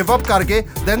give up करके,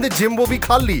 then the gym will be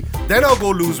खाली. Then I'll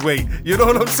go lose weight. You know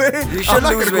what I'm saying? You should I'm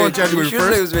not lose gonna go on weight. January You should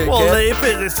 1st. lose weight,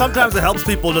 well, sometimes it helps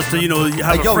people just to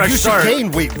have a fresh you start. should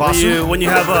gain weight, Vasu. When you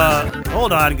have a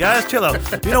hold on, guys, chill out.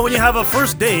 When you have a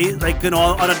first day, like it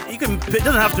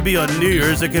doesn't have to be on New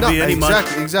Year's. It can be any month.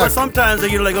 Exactly. But sometimes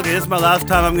you're like, okay, this is my last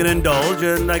time I'm gonna indulge,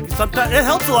 and like sometimes it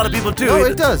helps a lot of people too. No,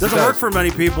 it does. Doesn't work for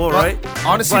many people, right?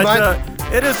 Honestly,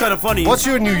 it is kind of funny. What's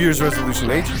your New Year's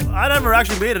resolution, H? I never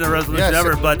actually made it a resolution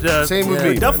ever, but same with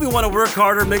me. Definitely want to work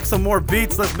harder, make some more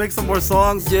beats. Let's make some more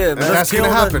songs. Yeah, man. That's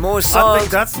gonna happen. More songs. I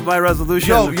think that's my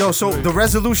resolution. Yo, so the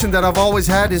resolution that I've always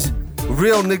had is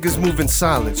real niggas move in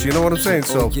silence. You know what I'm saying?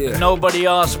 So nobody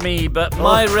asked me, but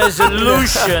my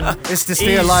resolution is to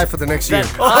stay alive for the next year.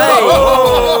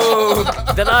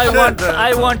 That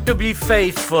I want to be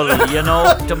faithful,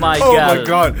 to my gal. Oh my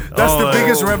God, that's the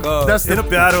biggest. That's the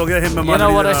प्यार हो गया him. You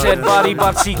know what I said? Bari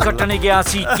barsi katne gaya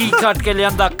si ki kat ke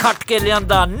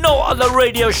lianda. No other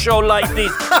radio show like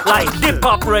this, like Dip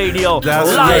Hop Radio,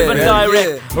 live and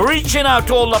direct, reaching out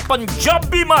to all the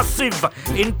Punjabi massive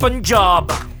in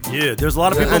Punjab. Yeah, there's a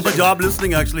lot of people in Punjab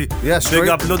listening actually. Yes, big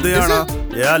up Ludhiana.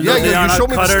 Yeah, Ludhiana, you showed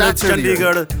me the stats earlier.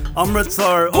 Chandigarh,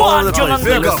 Amritsar, all over the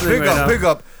place. Big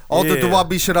up. All the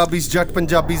Duabi, Sharabis, Jat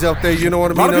Punjabis out there, you know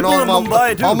what I mean? And all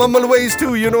Mumbai too. All my Malays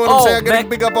too, you know what I'm saying? I gotta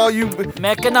big up all you.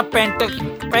 मैं कहना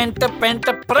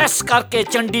paint press करके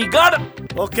Chandigarh.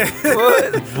 Okay.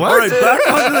 What? All right, back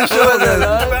onto the show then.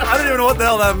 I don't even know what the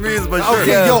hell that means, but sure.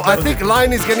 Okay, I think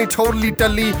Lion is getting totally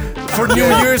tully for New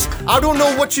Year's. I don't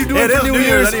know what you do for New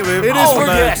Year's. Anyway. It is for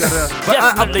yes,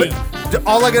 definitely.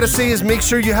 All I gotta say is make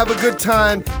sure you have a good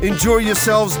time, enjoy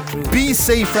yourselves, be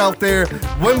safe out there.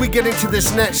 When we get into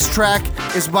this next track,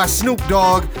 it's by Snoop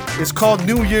Dogg. It's called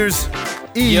New Year's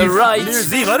Eve. You're right. New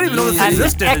Year's Eve. I didn't even know this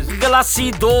existed. एक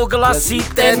गलासी, दो गलासी,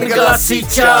 तीन गलासी,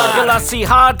 चार गलासी,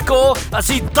 hardcore,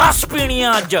 असी 10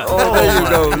 पीनियां आज. Oh, there you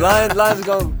go. Lion's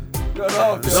go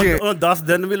off. Oh, 10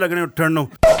 दिन भी लगने उठने.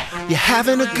 You're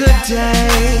having a good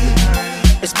day.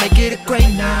 Let's make it a great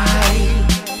night.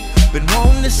 Been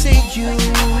wanting to see you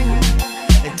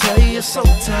and tell you you're so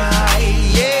tight.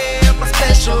 Yeah, my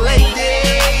special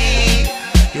lady,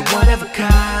 you're one of a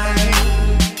kind.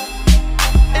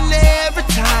 And every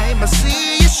time I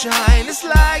see you shine, it's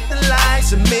like the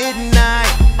lights of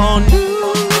midnight on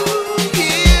New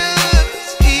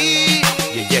Year's Eve.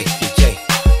 Yeah.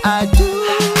 I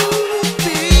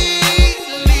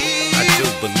do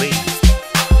believe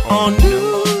on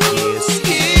New Year's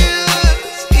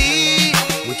Eve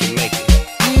we can make it.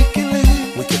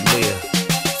 We can live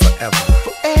forever.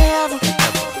 Forever.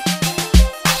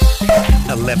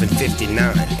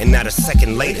 11:59, and not a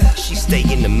second later, she stay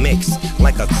in the mix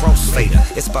like a crossfader.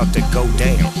 It's about to go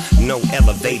down, no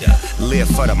elevator. Live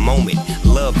for the moment,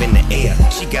 love in the air.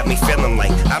 She got me feeling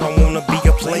like I don't wanna be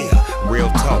a player. Real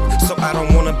talk, so I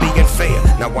don't wanna be unfair.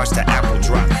 Now watch the apple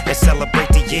drop and celebrate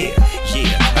the year.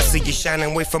 Yeah, I see you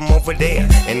shining way from over there,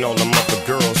 and all them other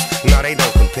girls, nah, they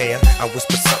don't compare. I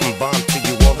whisper something bomb to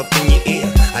you all up in your ear.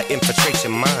 I infiltrate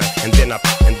your mind, and then I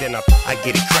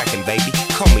get it cracking, baby.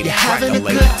 Call me the You're cracker having a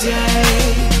lady. good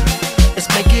day. Let's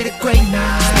make it a great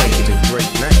night. Make it a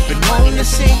great night. Been wanting to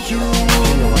see you,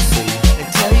 You know I see you. and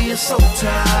tell you you're so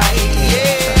tight.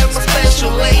 Yeah, my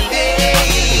special lady,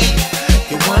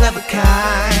 you're one of a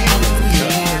kind.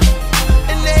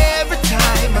 And every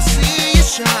time I see you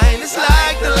shine, it's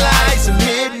like the lights of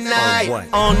midnight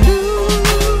on New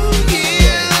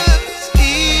Year's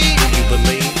Eve. Do you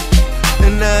believe?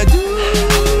 And I do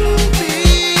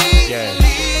Yeah.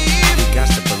 You got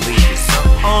to believe it, son.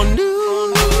 on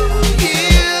New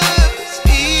Year's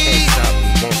Eve. Can't stop, we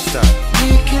won't stop.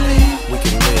 We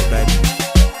can live, baby.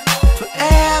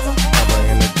 Forever. Ever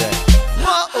in a day.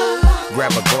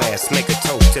 Grab a glass, make a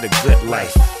toast to the good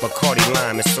life. Bacardi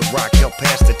Lime and Ciroc help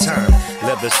pass the time.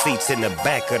 Leather seats in the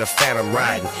back of the Phantom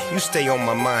riding. You stay on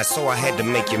my mind, so I had to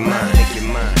make your mind.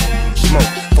 Smoke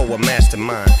for a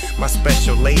mastermind. My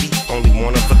special lady, only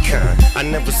one of a kind. I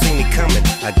never seen it coming,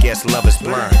 I guess love is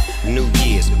blind. New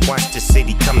Year's, watch the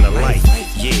city come to life.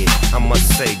 Yeah, I must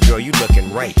say, girl, you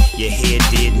looking right. Your hair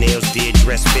did, nails did,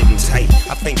 dress fitting tight.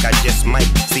 I think I just might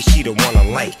see she the one I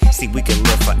like. See, we can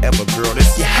live forever, girl.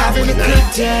 This You're is having a our good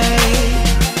night. day.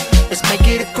 Let's make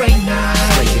it a great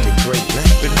night. Make it a great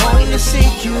night. Been wanting to see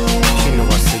you, You know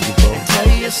I see you, bro. and tell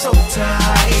you you're so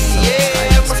tight.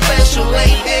 Yeah, my special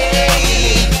lady,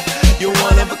 you're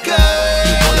one of a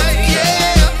kind.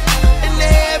 Yeah, and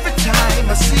every time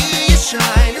I see you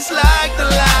shine, it's like the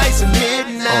lights of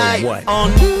midnight what?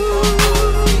 on New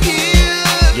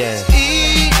Year's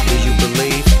Eve. Do you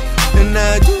believe? And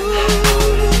I do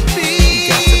You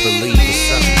got to believe in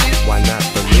something. Why not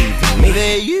believe in me?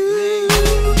 that you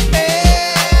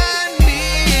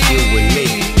You and me.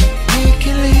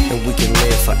 And we can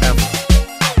live forever.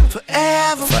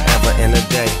 Forever and a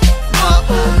day.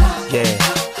 Yeah.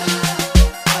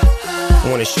 I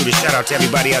wanna shoot a shout out to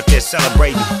everybody out there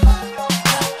celebrating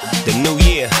the new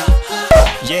year.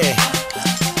 Yeah.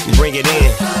 Bring it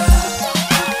in.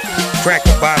 Crack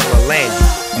a bottle of Landy,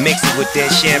 mix it with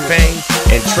that champagne,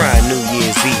 and try New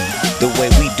Year's Eve the way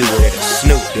we do it at a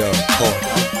Snoop Dogg party.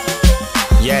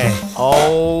 Yeah.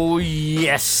 Oh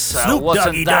yes, Snoop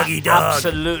wasn't that Doggy Dogg.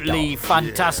 absolutely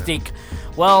fantastic?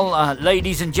 Well,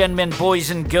 ladies and gentlemen,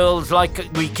 boys and girls, like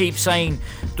we keep saying,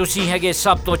 तुसी हैगे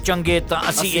सब तो चंगे ता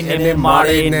असी इन्हें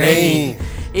मारे नहीं.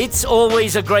 It's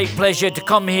always a great pleasure to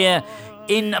come here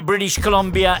in British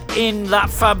Columbia, in that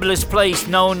fabulous place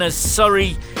known as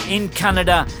Surrey in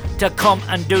Canada, to come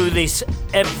and do this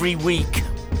every week.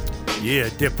 Yeah,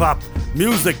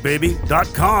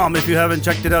 diphopmusicbaby.com. If you haven't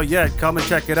checked it out yet, come and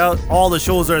check it out. All the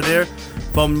shows are there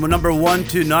from number 1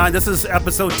 to 9. This is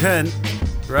episode 10,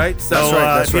 right? So That's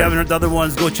right, if you haven't heard the other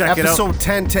ones, go check it out. Episode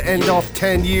 10 to end off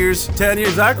 10 years. 10 years,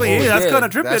 exactly. Oh, yeah, that's yeah. kind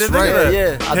of trippy, That's isn't right. it?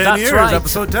 Yeah. 10 That's years, right.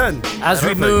 episode 10. As we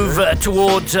Perfect. move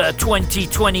towards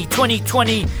 2020,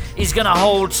 2020 is going to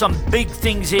hold some big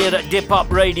things here at Dip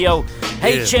Hop Radio.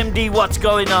 Yeah. HMD, what's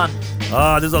going on?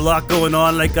 There's a lot going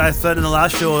on. Like I said in the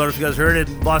last show, I don't know if you guys heard it,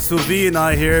 Vasu V and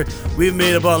I here, we've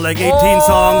made about like 18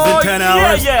 songs in 10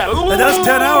 hours. Yeah. And that's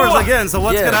 10 hours again. So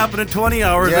what's Yeah. going to happen in 20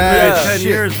 hours Yeah. and maybe 10 Shit.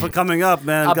 years for coming up,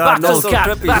 man? A God knows. battle cat,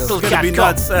 It's going to be come.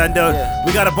 nuts. And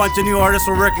we got a bunch of new artists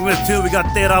we're working with too. We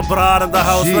got Tera Brad in the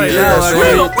house Gee, right yeah, now. that's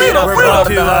We're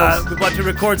right. about to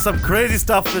record some crazy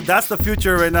stuff. That's the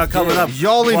future right now coming up.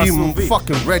 Y'all ain't Vasu V. even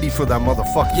fucking ready for that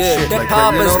motherfucking Yeah, shit. Dip like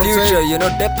Hop that, you is know what I'm future. saying? You know,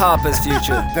 Dip Hop is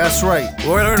future. That's right. right.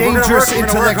 We're gonna Dangerous work hard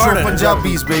intellectual at it.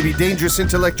 Punjabis, baby. Dangerous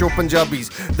intellectual Punjabis.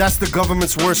 That's the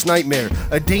government's worst nightmare.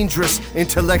 A dangerous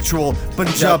intellectual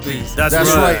Punjabi. That's right.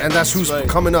 right. And that's who's That's right.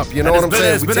 coming up. You know And what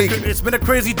I'm saying? It's been a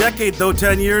crazy decade, though.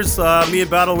 10 years. Me and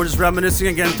Battle were just reminiscing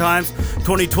again times.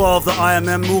 2012, the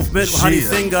IMM movement, Honey Yeah.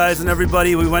 Singh guys and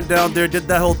everybody. We went down there, did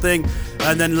that whole thing.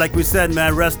 And then, like we said,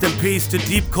 man, rest in peace to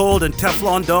Deep Cold and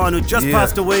Teflon Don, who just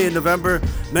passed away in November.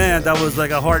 Man, that was like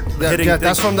a heart-hitting thing.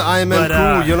 That's from the IMM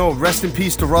crew. You know, rest in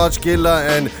peace to Raj Gilla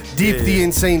and Deep the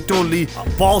Insane Toli.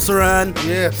 Paul Saran.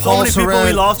 Yeah, So Paul many people we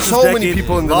Saran. lost this So decade. many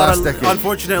people in the Lot last of- decade.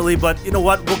 Unfortunately, but you know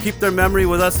what? We'll keep their memory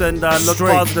with us and look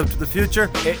Straight. positive to the future.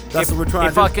 That's what we're trying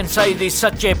If to I do. can say this,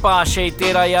 Sache Pashe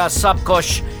Tera Ya Sab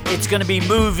Kuch, it's going to be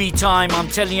movie time. I'm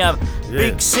telling you,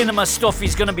 big cinema stuff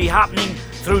is going to be happening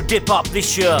through Dip Up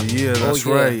this year. Yeah, that's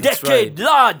right. Decade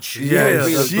large.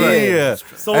 Yeah.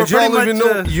 So and we're y'all pretty even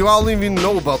much, know, you all even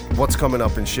know about what's coming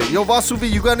up and shit. Yo, Vasuvi,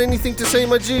 you got anything to say,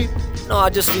 my G? No, I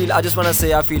just want to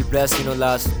say I feel blessed. You know,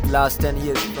 last 10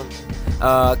 years from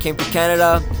came to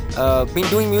Canada. Been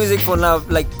doing music for now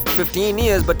like 15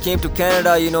 years, but came to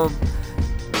Canada. You know,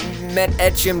 met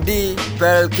HMD,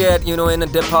 Barrel Cat. You know, in a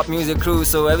hip hop music crew.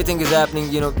 So everything is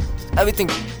happening. You know, everything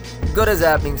good is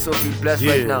happening. So feel blessed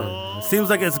right now. Seems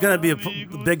like it's gonna be a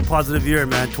big positive year,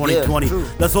 man. 2020. true.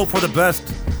 Let's hope for the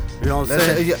best. You know what I'm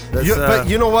saying? But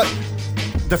you know what?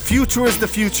 The future is the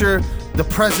future. The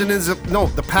present is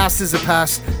the past is the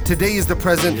past. Today is the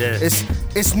present.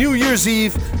 It's New Year's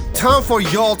Eve. Time for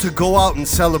y'all to go out and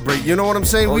celebrate. You know what I'm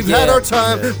saying? We've had our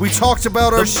time. We talked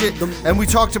about our shit, and we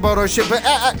talked about our shit. But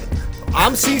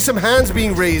I'm seeing some hands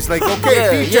being raised. Like,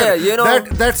 okay, Peter, you know,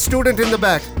 that student in the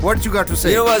back. What you got to say?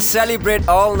 You know what? Celebrate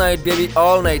all night, baby,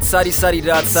 all night. Sari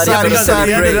raat, Because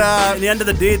at the end of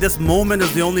the day, this moment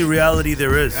is the only reality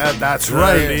there is. That's You know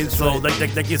what right. I mean? So,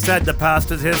 like you said, the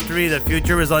past is history, the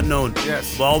future is unknown.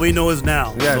 Yes. But all we know is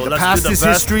now. Yeah, so the let's past do the is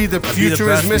best history, the and be future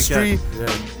is best we mystery. can.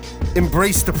 Yeah.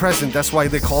 Embrace the present. That's why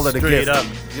they call it a Straight gift. up.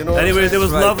 You know what I'm Anyways, saying? it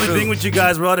was lovely being with you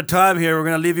guys. We're out of time here. We're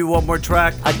gonna leave you one more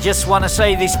track. I just want to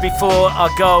say this before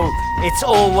I go. It's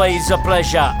always a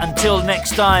pleasure. Until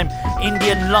next time,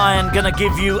 Indian Lion gonna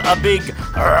give you a big.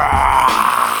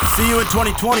 See you in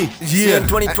 2020. See you in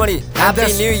 2020.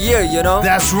 Happy New Year, you know.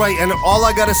 That's right. And all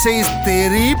I gotta say is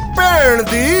Teri Bern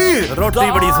Di. Roti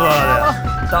badi swad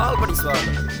hai. Dal badi swad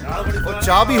hai.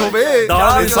 Cha bhi hove.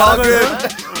 Dal It's all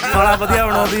good. Khana badhiya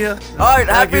banadi hai. All right,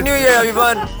 Happy New Year,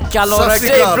 everyone. Chalo Sat right, Sri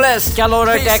Akal. stay blessed. Chalo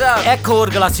right, Peace out. ek aur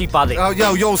glassi pa de.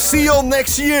 Yo, see you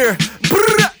next year.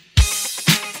 Brrr.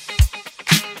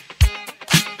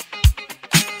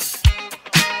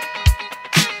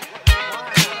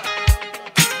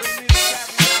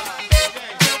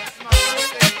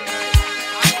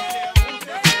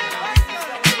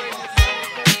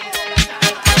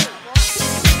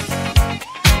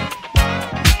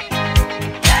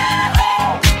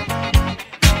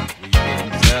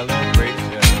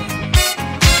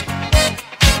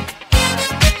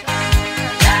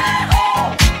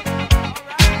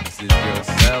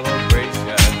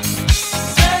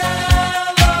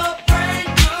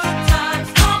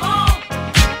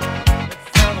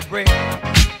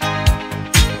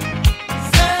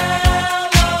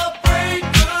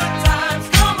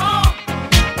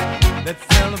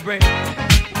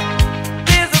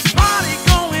 There's a party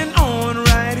going on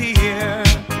right here,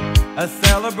 a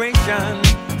celebration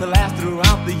to last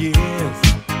throughout the years.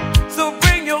 So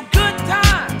bring your good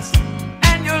times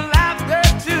and your laughter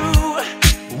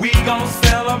too. We gon'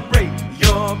 celebrate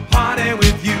your party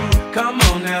with you. Come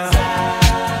on now.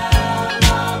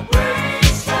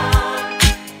 Celebration.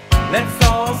 Let's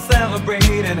all celebrate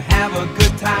and have a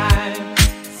good time.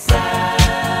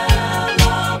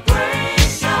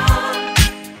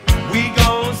 We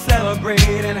gon'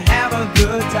 celebrate and have a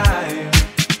good time.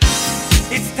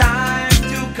 It's time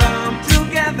to come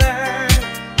together.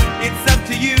 It's up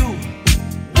to you.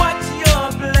 What's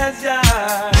your pleasure?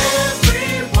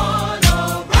 Everyone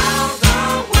around the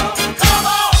world, come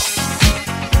on!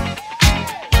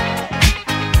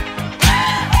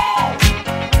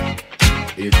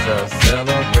 It's a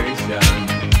celebration.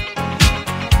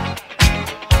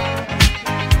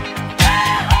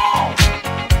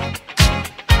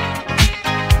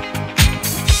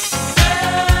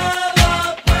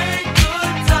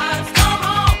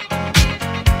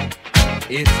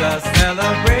 It's a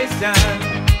celebration.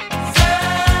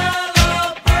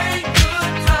 Celebrate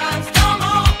good times, come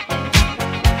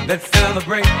on. Let's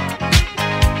celebrate.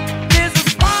 There's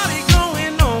a party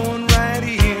going on right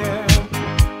here,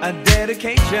 a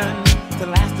dedication to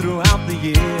last throughout the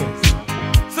years.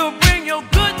 So bring your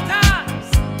good times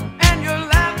and your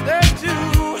laughter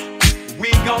too.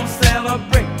 We gon'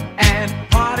 celebrate and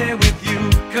party with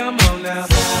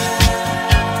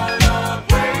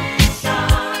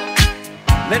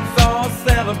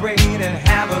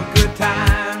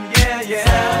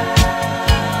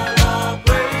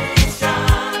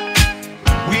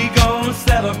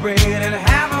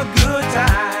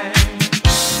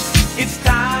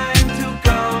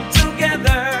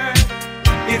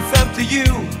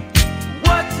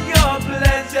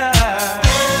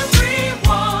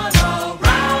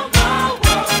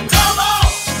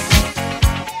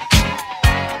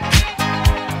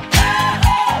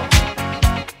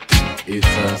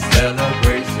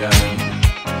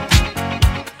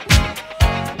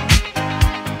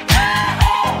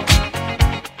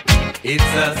It's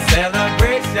a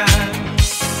celebration.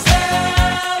 Celebrate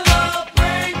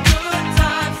good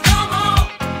times, come on.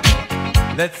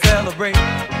 Let's celebrate.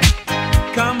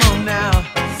 Come on now.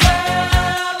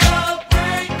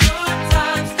 Celebrate good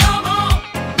times, come on.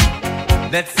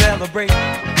 Let's celebrate.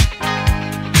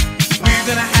 We're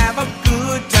gonna have a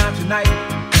good time tonight.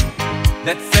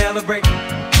 Let's celebrate.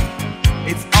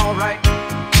 It's alright.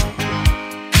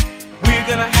 We're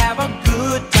gonna have a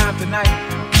good time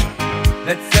tonight.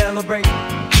 Let's celebrate.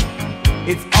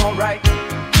 It's alright,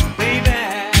 baby.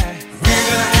 We're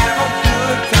gonna have a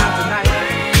good time tonight.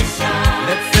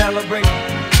 Let's celebrate.